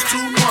 Bruise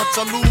too much,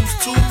 I lose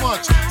too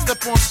much.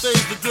 Step on stage,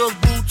 the girls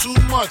boo too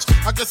much.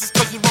 I guess it's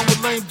cause you run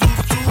with lame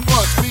dudes too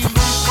much. Me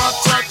lose my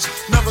touch,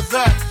 never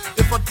that.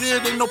 If I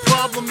did, ain't no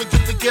problem to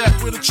get the gap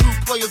where the true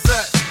players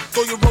at.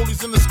 Throw your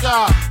rollies in the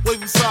sky, wave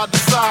them side to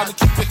side, and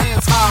keep your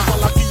hands high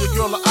while I give your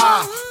girl an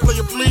eye.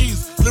 Player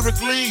please,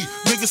 lyrically,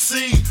 nigga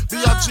C,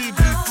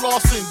 B.I.G.B.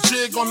 flossing,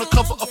 jig on the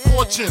cover of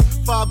Fortune,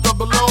 500.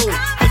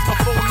 It's my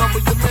phone number,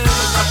 your man,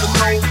 I got the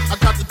know, I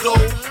got the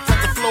dough,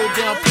 got the flow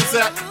down,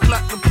 pizzazz,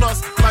 platinum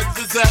plus, like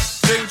Zizak,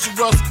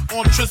 dangerous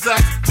on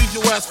Trizak, leave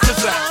your ass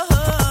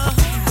pizzazz.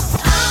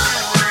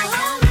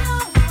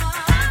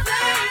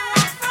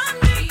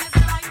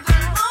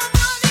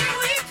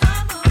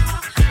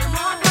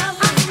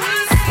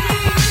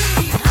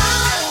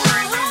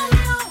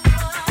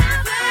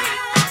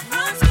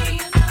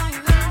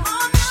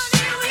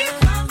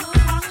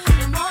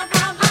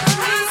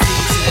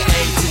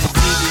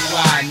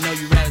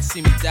 See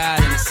me die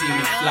and see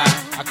me fly.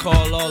 I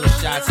call all the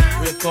shots,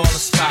 rip all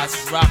the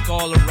spots, rock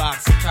all the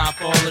rocks,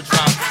 cop all the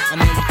drops. I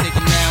know you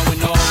thinking now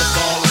when all the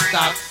ball is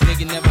stopped.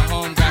 Nigga never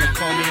home, gotta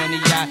call me on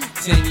the yacht.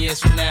 10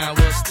 years from now,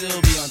 we'll still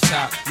be on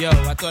top. Yo,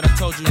 I thought I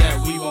told you that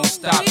we won't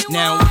stop.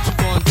 Now what you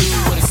gonna do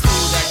when it's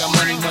cool? I got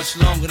money much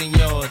longer than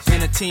yours,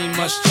 and a team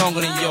much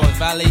stronger than yours.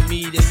 Violate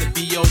me, this'll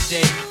be your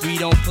day. We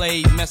don't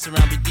play, mess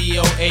around, be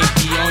DOA,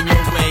 be on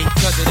your way.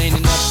 Cause it ain't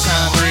enough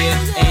time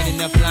here, ain't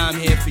enough lime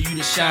here for you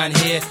to shine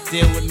here.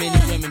 Deal with many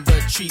women,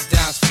 but treat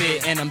down's fair.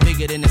 And I'm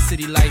bigger than the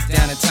city lights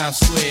down in Times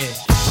Square.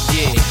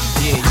 Yeah,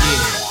 yeah,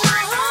 yeah.